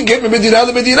Hamevi get Medina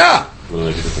le Medina,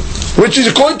 which is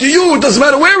according to you. It doesn't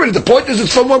matter where it is. The point is,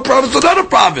 it's from one province to another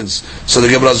province. So the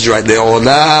Gemara is right.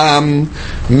 Le'olam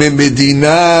me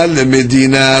Medina le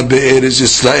Medina be'eretz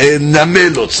Yisrael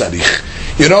nameh lo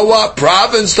tzarich. You know what?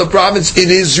 Province to province in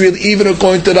Israel, even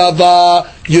according to Rava,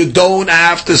 you don't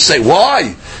have to say.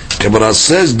 Why? Gemara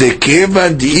says,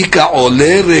 "Dekevan diika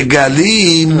ole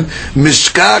regalim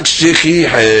mishkak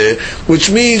shechihe," which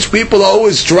means people are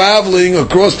always traveling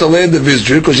across the land of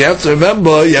Israel, because you have to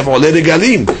remember you have ole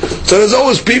regalim. So there's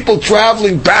always people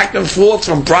traveling back and forth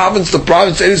from province to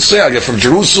province in Israel. You're from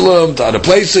Jerusalem to other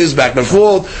places, back and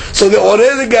forth. So the ole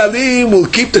regalim will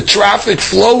keep the traffic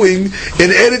flowing in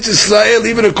Eretz Israel,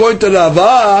 even according to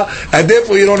Rava, and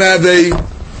therefore you don't have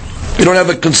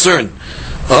a concern.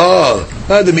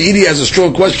 The Meiri has a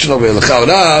strong question over here. The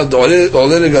Chaura, the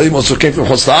Olei Regalim also came from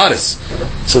Chutz La'aretz.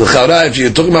 So the Chaura, if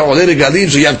you're talking about Olei Regalim,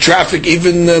 so you have traffic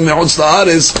even Chutz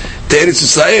La'aretz to Eretz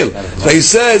Yisrael. So he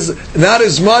says, not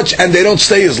as much, and they don't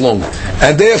stay as long.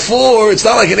 And therefore, it's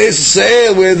not like in Eretz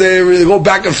Yisrael where they go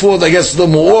back and forth, I guess, a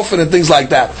little more often and things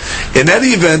like that. In any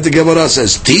event, the Gemara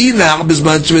says, Tina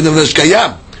b'zman sh'midam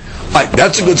l'shkayam. Right,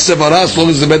 that's a good sevara as long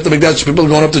as the Bet HaMikdash people are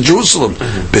going up to Jerusalem.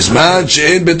 Bisman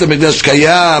she'en Bet HaMikdash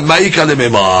kayam, ma'ika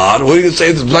lememar. What are you going to say?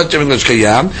 It's not Bet HaMikdash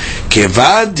kayam.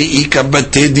 Kevad di'ika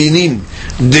batei dinim.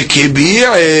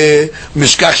 Dekebir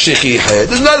mishkach shechihe.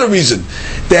 There's another reason.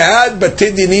 They had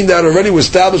batei dinim that already were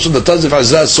established in the Taz of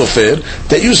Azaz Sofer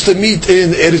that used to meet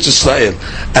in Eretz Yisrael.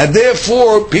 And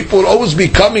therefore, people would always be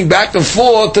coming back and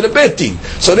forth to the Bet Din.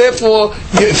 So therefore,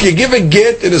 if you give a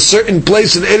get in a certain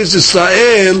place in Eretz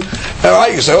Yisrael,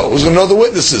 alright, you say, who's going to know the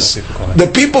witnesses? The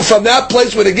people from that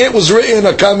place where the get was written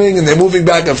are coming and they're moving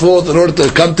back and forth in order to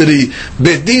come to the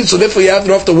Bet Din, so therefore you don't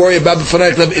have to worry about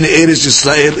b'fanai nechtav in Eretz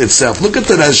Yisrael itself. Look at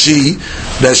the Rashi.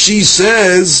 Rashi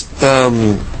says,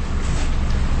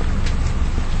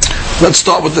 let's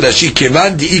start with the Rashi.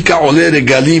 Kevan di'ika ole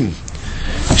regalim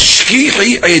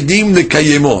shkihi edim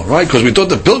lekayemo. Right? Because we thought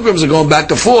the pilgrims are going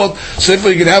back and forth, so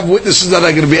therefore you can have witnesses that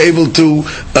are going to be able to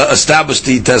establish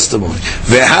the testimony.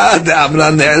 V'had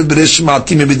amran ne'el b'resh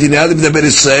ma'atim medina l'medaber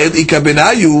Yisrael ika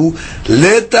benayu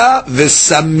leta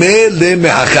v'sameh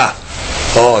le'mehacha.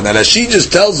 Oh, now Rashi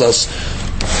just tells us,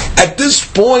 at this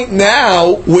point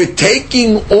now, we're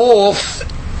taking off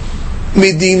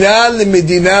Medina le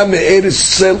Medina me'eretz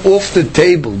Yisrael off the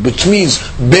table, which means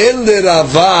ben le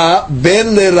Rava,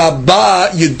 ben le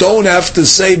Rabba, you don't have to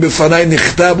say b'fanai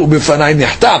nechtav or b'fanai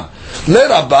nechtam. Le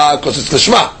Rabba, because it's the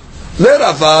Shema. Le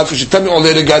Rava, because you tell me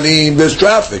olei regalim, there's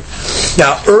traffic.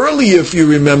 Now, earlier, if you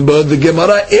remember, the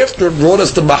Gemara, after it brought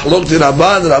us to Mahlok to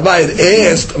Rabba, and Rabba had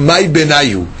asked, Mai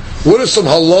benayu? What are some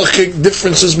halachic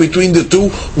differences between the two?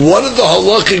 One of the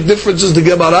halachic differences the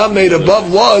Gemara made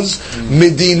above was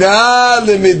Medina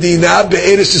le Medina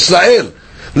be'eretz Yisrael.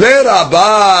 Le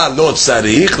Rabba lo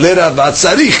tzarich, le Rabba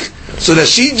tzarich. So that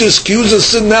she just cues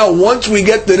us in now. Once we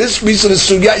get to this piece of the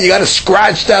sugya, you got to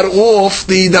scratch that off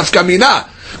the nafkamina.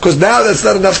 Because now that's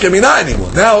not enough Kamina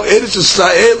anymore. Now Eretz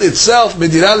Yisrael itself,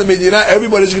 Medina le Medina,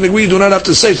 everybody's going to agree you do not have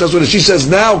to say. So that's what she says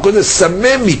now. You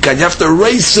have to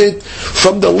erase it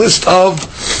from the list of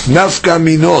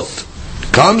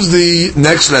Nafkaminot. Comes the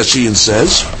next Rashi and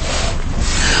says,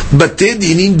 בתי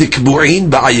דינים דקבועים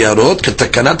בעיירות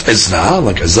כתקנת עזרא,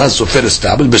 like עזרא סופר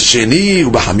הסטאבל, בשני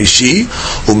ובחמישי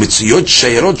ומציאות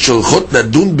שיירות שהולכות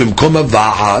לדון במקום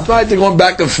הוועד. Right, they're going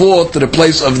back and forth to the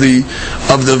place of the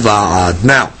ועד.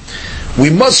 Now, we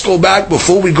must go back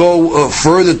before we go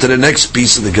further to the next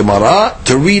piece of the Gemara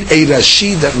to read a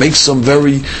Rashi that makes some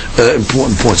very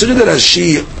important points. Look at the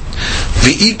Rashi,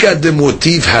 V'ika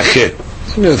demotiv hachet.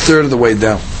 A third of the way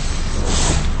down.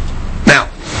 Now,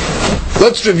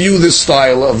 Let's review this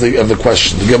style of the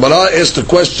question. The Gemara asked the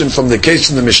question from the case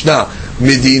in the Mishnah,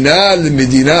 Medina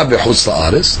le-Medina b'chutz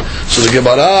la'aretz. So the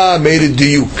Gemara made a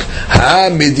diyuk. Ha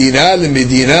Medina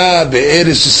le-Medina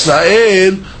be'eretz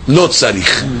Yisrael lo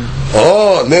tzarich.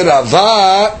 Oh,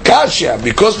 le-Rava kasha,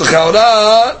 because the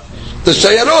Chaura, the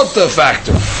shayarot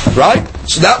factor, right?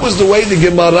 So that was the way the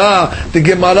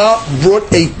Gemara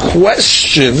brought a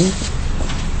question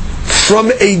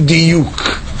from a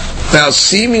diyuk. Now,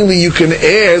 seemingly you can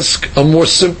ask a more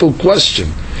simple question.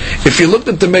 If you looked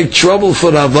at to make trouble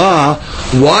for Rava,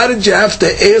 why did you have to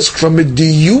ask from a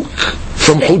diyuk,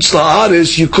 from chutz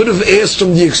la'aretz? You could have asked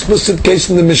from the explicit case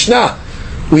in the Mishnah.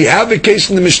 We have a case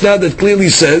in the Mishnah that clearly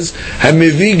says,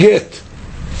 "Hamevi get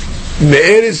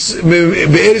be'eretz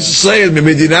Yisrael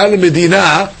memedina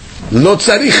lemedina lo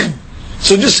tzarich."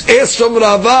 So just ask from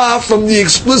Rava, from the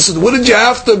explicit. What did you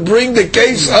have to bring the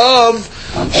case of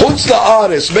chutz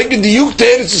la'aretz? Make a diyuk to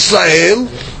Eretz Yisrael.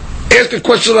 Ask a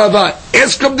question of Rava.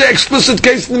 Ask him the explicit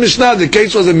case in the Mishnah. The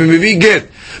case was a memevi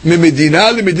get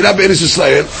memedina lemedina be'eretz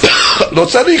Yisrael lo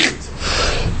tzarich.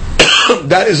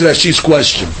 That is Rashi's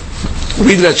question.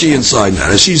 Read Rashi inside now.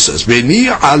 Rashi says, "Beni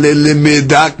ale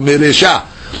lemedak meresha."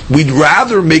 We'd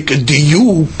rather make a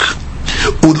diyuk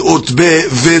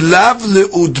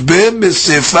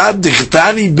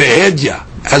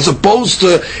as opposed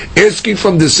to asking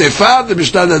from the Sefer, the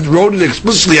Mishnah that wrote it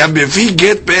explicitly,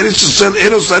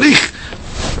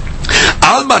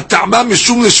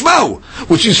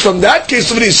 which is from that case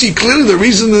already. You see clearly the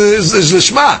reason is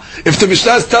Lishma. If the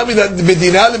Mishnah is telling me that the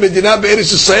Medina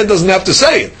be'eretz Yisrael doesn't have to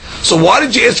say it, so why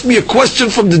did you ask me a question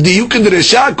from the Diyuk and the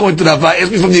Resha according to Rava?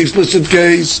 Ask me from the explicit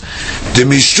case. The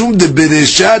Mishum de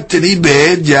Beresha teri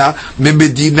behedya me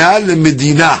Medina le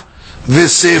Medina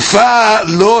vesefa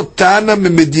lo tana me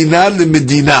Medina le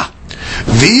Medina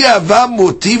v'yava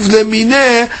motiv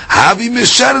lemine havi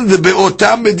meshar de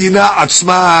be'ota Medina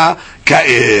atzma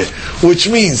ka'eh. Which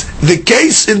means the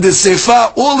case in the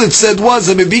Sefer, all it said was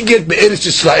a mebiget be'eretz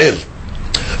Yisrael.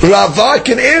 Rava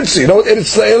can answer. You know what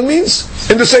Eretz Yisrael means?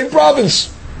 In the same province.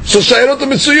 So Shayarot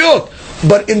Mitzuyot.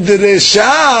 But in the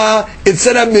Resha, it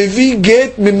said Mevi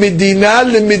get Medina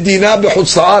le Medina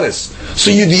b'chutz la'aretz. So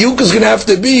your diyuk is going to have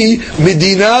to be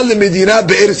Medina le Medina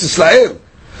be'eretz Yisrael.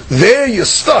 There you're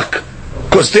stuck.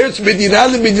 Because there's Medina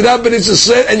le Medina be'eretz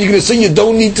Yisrael, and you're going to say you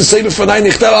don't need to say b'fanai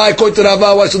nichtav ha'akot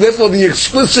Rava. So therefore the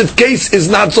explicit case is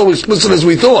not so explicit as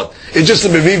we thought. It's just a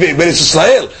Mevi be'eretz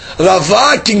Yisrael.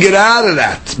 Rava can get out of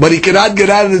that, but he cannot get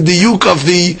out of the diyuk of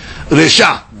the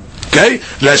Resha. Okay?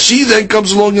 Rashi then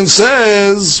comes along and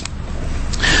says,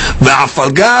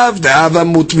 "Ve'afal gav de'ava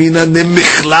mutmina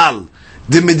nemichlal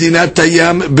de medina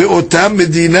tayam be'ota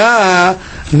medina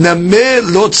name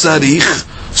lo tzarich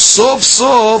sof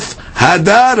sof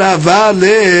hadar Rava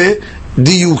le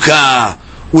diyuka,"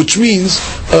 which means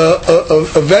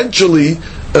eventually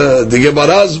the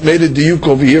Gemara's made a diyuk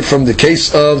over here from the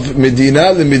case of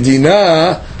Medina le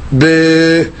Medina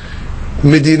be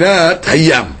Medina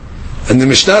Hayam, and the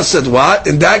Mishnah said what?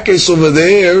 In that case over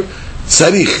there,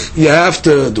 tzarich, you have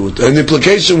to do it. And the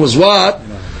implication was what?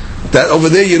 That over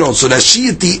there you don't. So Rashi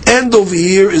at the end over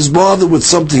here is bothered with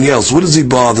something else. What is he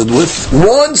bothered with?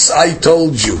 Once I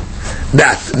told you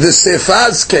that the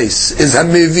Sefar's case is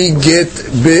Hamevi get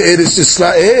be'eretz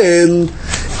Yisrael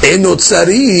eno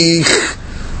tzarich,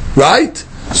 right?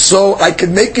 So I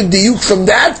can make a diyuk from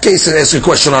that case and ask a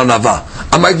question on Rava.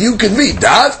 And my diyuk can be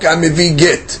Davka Hamevi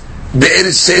get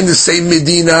be'eretz in the same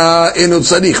Medina eno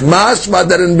tzarich. Mashma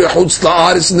darin bechutz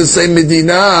la'aretz in the same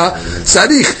Medina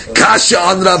tzarich kasha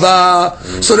on Rava.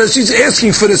 So that she's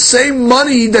asking for the same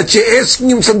money that you're asking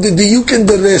him from the diyuk and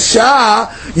the Resha.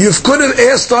 You could have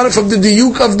asked on it from the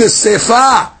diyuk of the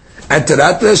Sefer. And to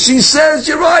that, she says,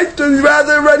 you're right, you'd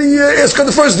rather already ask on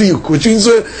the first diyuk, which means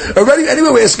already,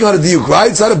 anyway, we're asking on a diyuk, right?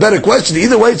 It's not a better question.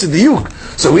 Either way, it's a diyuk.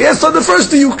 So we asked on the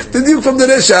first diyuk, the diyuk from the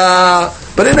Resha.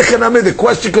 But in the Chaname, the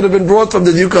question could have been brought from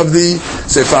the diyuk of the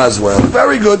Sefer as well.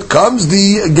 Very good. Comes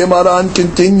the Gemara and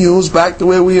continues back to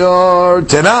where we are.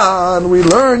 Tenan, we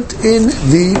learned in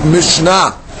the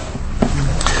Mishnah.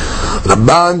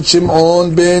 Rabban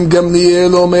Shimon ben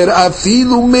Gamliel Omer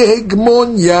afilu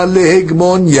mehegmonya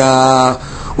lehegmonya,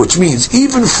 which means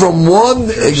even from one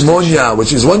hegmonya,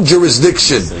 which is one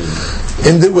jurisdiction,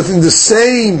 within the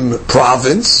same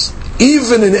province,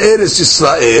 even in Eretz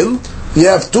Yisrael, you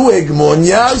have two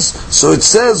hegmonyas. So it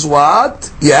says what?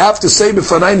 You have to say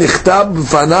b'fanai nichtab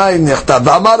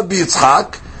Amar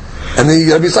b'Yitzchak, and then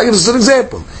Rabbi Yitzchak gives us an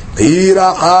example.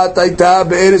 Irachat aita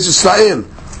be'Eretz Yisrael.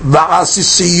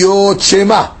 Va'asisiyot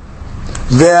shema.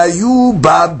 Ve'ayu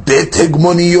ba bet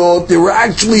hegmoniyot. There were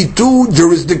actually two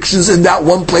jurisdictions in that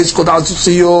one place called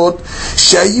Asusiyot.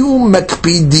 Shayu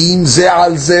makpidim ze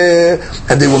al ze,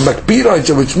 and they were makpid on each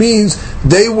other, which means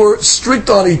they were strict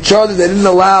on each other. They didn't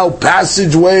allow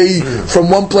passageway from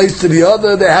one place to the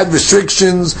other. They had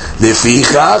restrictions.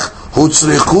 Lefichach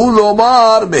hutzrichu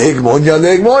lomar behegmonia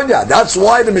leegmonia. That's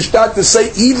why the Mishnah to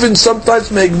say even sometimes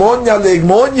behegmonia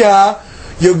leegmonia,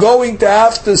 you're going to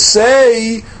have to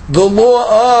say the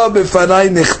law of Befanai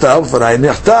Nichtam, Befanai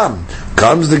Nichtam.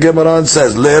 Comes the Gemara and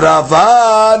says, Le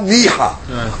Rava Niha.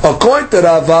 According to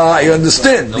Rava, I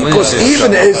understand. Because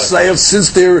even Israel,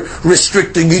 since they're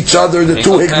restricting each other, the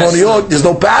two Hegmoniot, there's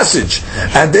no passage.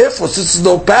 And therefore, since there's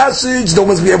no passage, no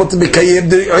one's be able to be Kayim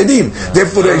the Eidim.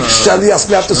 Therefore, the Shaliach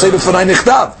will have to say Befanai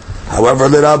Nichtam. However,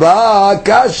 the Rabba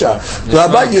Kasha.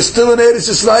 Rabba, you're still in Eretz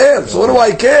Yisrael. So what do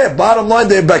I care? Bottom line,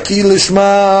 they're Baki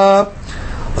Lishma.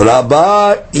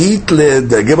 Rabba Itle.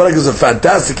 The Gemara gives a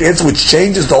fantastic answer which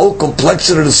changes the whole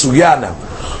complexion of the Sugya now.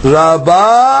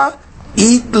 Rabba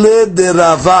Itle de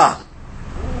Rava.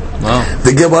 Wow.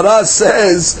 The Gemara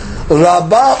says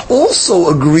Rabba also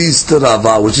agrees to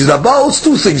Rava, which is Rabba holds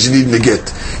two things you need to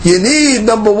get. You need,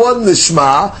 number one, the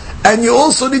Shema, and you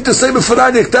also need to say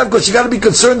B'Fanai Nichtav, because you got to be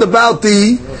concerned about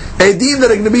the Edim that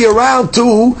are going to be around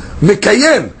to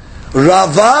Mekayim.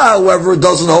 Rava, however,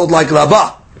 doesn't hold like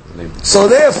Rabba. So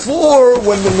therefore,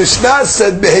 when the Mishnah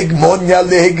said Behegmonia,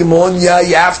 Lehegmonia,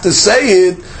 you have to say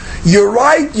it. You're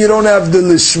right, you don't have the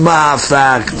Lishma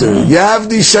factor. You have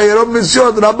the Shayarot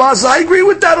Mitzvot. Rabba, so I agree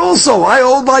with that also. I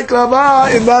hold like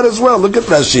Rabba in that as well. Look at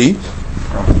Rashi.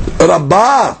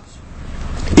 Rabba.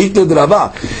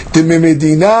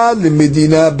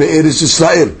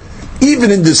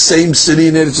 Even in the same city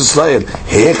in Eretz Yisrael,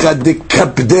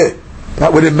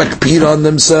 that would have makpid on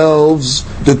themselves,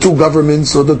 the two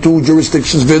governments or the two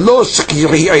jurisdictions. Therefore,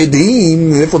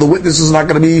 the witness is not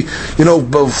going to be,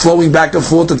 flowing back and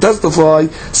forth to testify.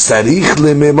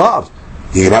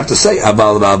 You're going to have to say,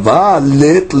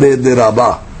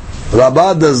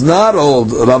 Rabba does not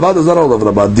hold of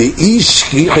Rabba. The ish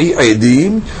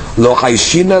edim lo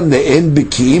hayshina ne'en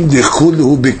bikiim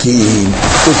dechulu bikiim.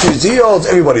 Because he holds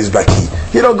everybody's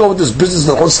baki. You don't go with this business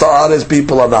that wants to honest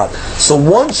people or not. So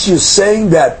once you're saying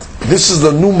that this is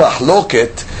the new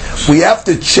mahloket, we have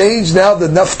to change now the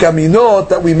nafkaminot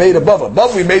that we made above.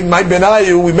 Above we made my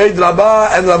benayu, we made Rabba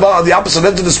and Rabba on the opposite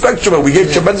end of the spectrum, and we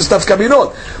gave tremendous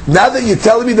nafkaminot. Now that you're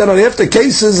telling me that on half the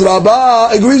cases Rabba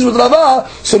agrees with Rabba,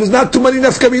 so there's not too many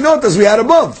nafkaminot as we had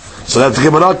above. So that the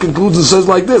Gemara concludes and says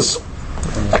like this.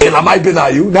 Now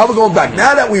we're going back.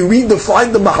 Now that we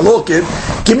redefined the mahloket,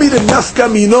 give me the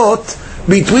nafkaminot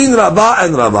between Rabba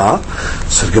and Rabba.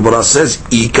 So the Gemara says,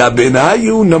 Ika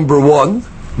benayu, number one,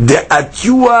 the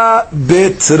atua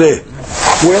betre,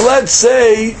 where let's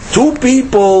say two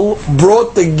people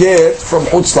brought the get from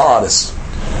Chutz La'aretz.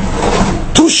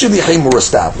 Two shlichim were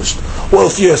established. Well,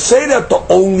 if you say that the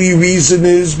only reason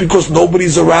is because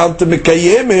nobody's around to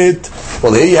mekayem it,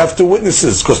 well, here you have two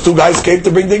witnesses, because two guys came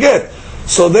to bring the get.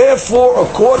 So therefore,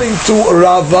 according to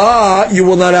Rava, you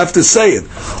will not have to say it.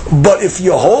 But if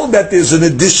you hold that there's an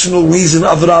additional reason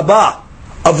of Rava,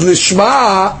 of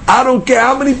Lishma, I don't care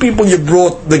how many people you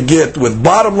brought the get with.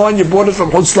 Bottom line, you brought it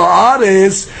from Chutz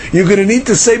La'aretz, you're going to need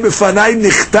to say B'Fanai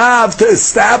Nichtav to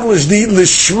establish the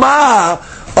Lishma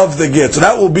of the get. So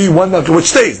that will be one nafkamina, which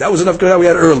stays. That was a nafkamina we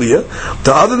had earlier.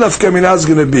 The other nafkamina is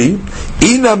going to be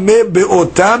Iname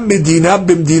be'otam medina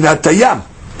b'medinatayam,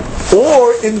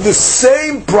 or in the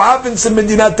same province in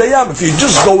Medinatayam. If you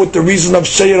just go with the reason of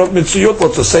Shayarot Mitzuyot, well,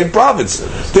 it's the same province.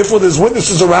 Therefore, there's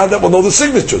witnesses around that will know the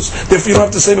signatures. Therefore, you don't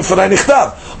have to say B'Fanai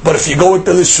Nichtav. But if you go with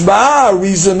the Lishma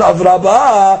reason of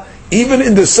Rabbah, even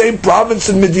in the same province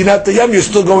in Medinatayam, you're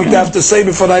still going to have to say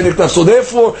B'Fanai Nichtav. So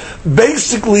therefore,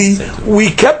 basically, we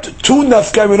kept two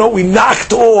nafkamina, we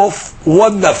knocked off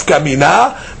one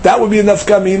nafkamina. That would be a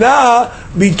nafkamina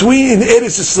between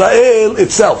Eretz Yisrael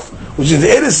itself. Which is the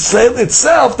Eretz Yisrael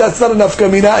itself, that's not enough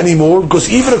kamina anymore, because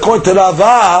even according to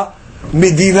Rava,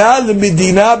 Medina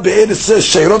le-Medina be'Eretz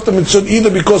Shayrot mitzvot, either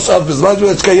because of Bizman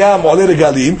Kayam or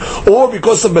Regalim, or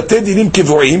because of Batei Dinim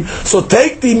Kivuim. So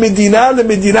take the Medina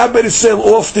le-Medina be'Eretz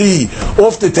off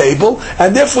the table,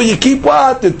 and therefore you keep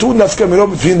what? The two nafkaminot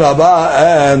between Rava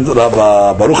and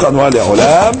Rava. Baruch Anu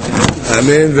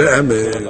Amen ve'amen.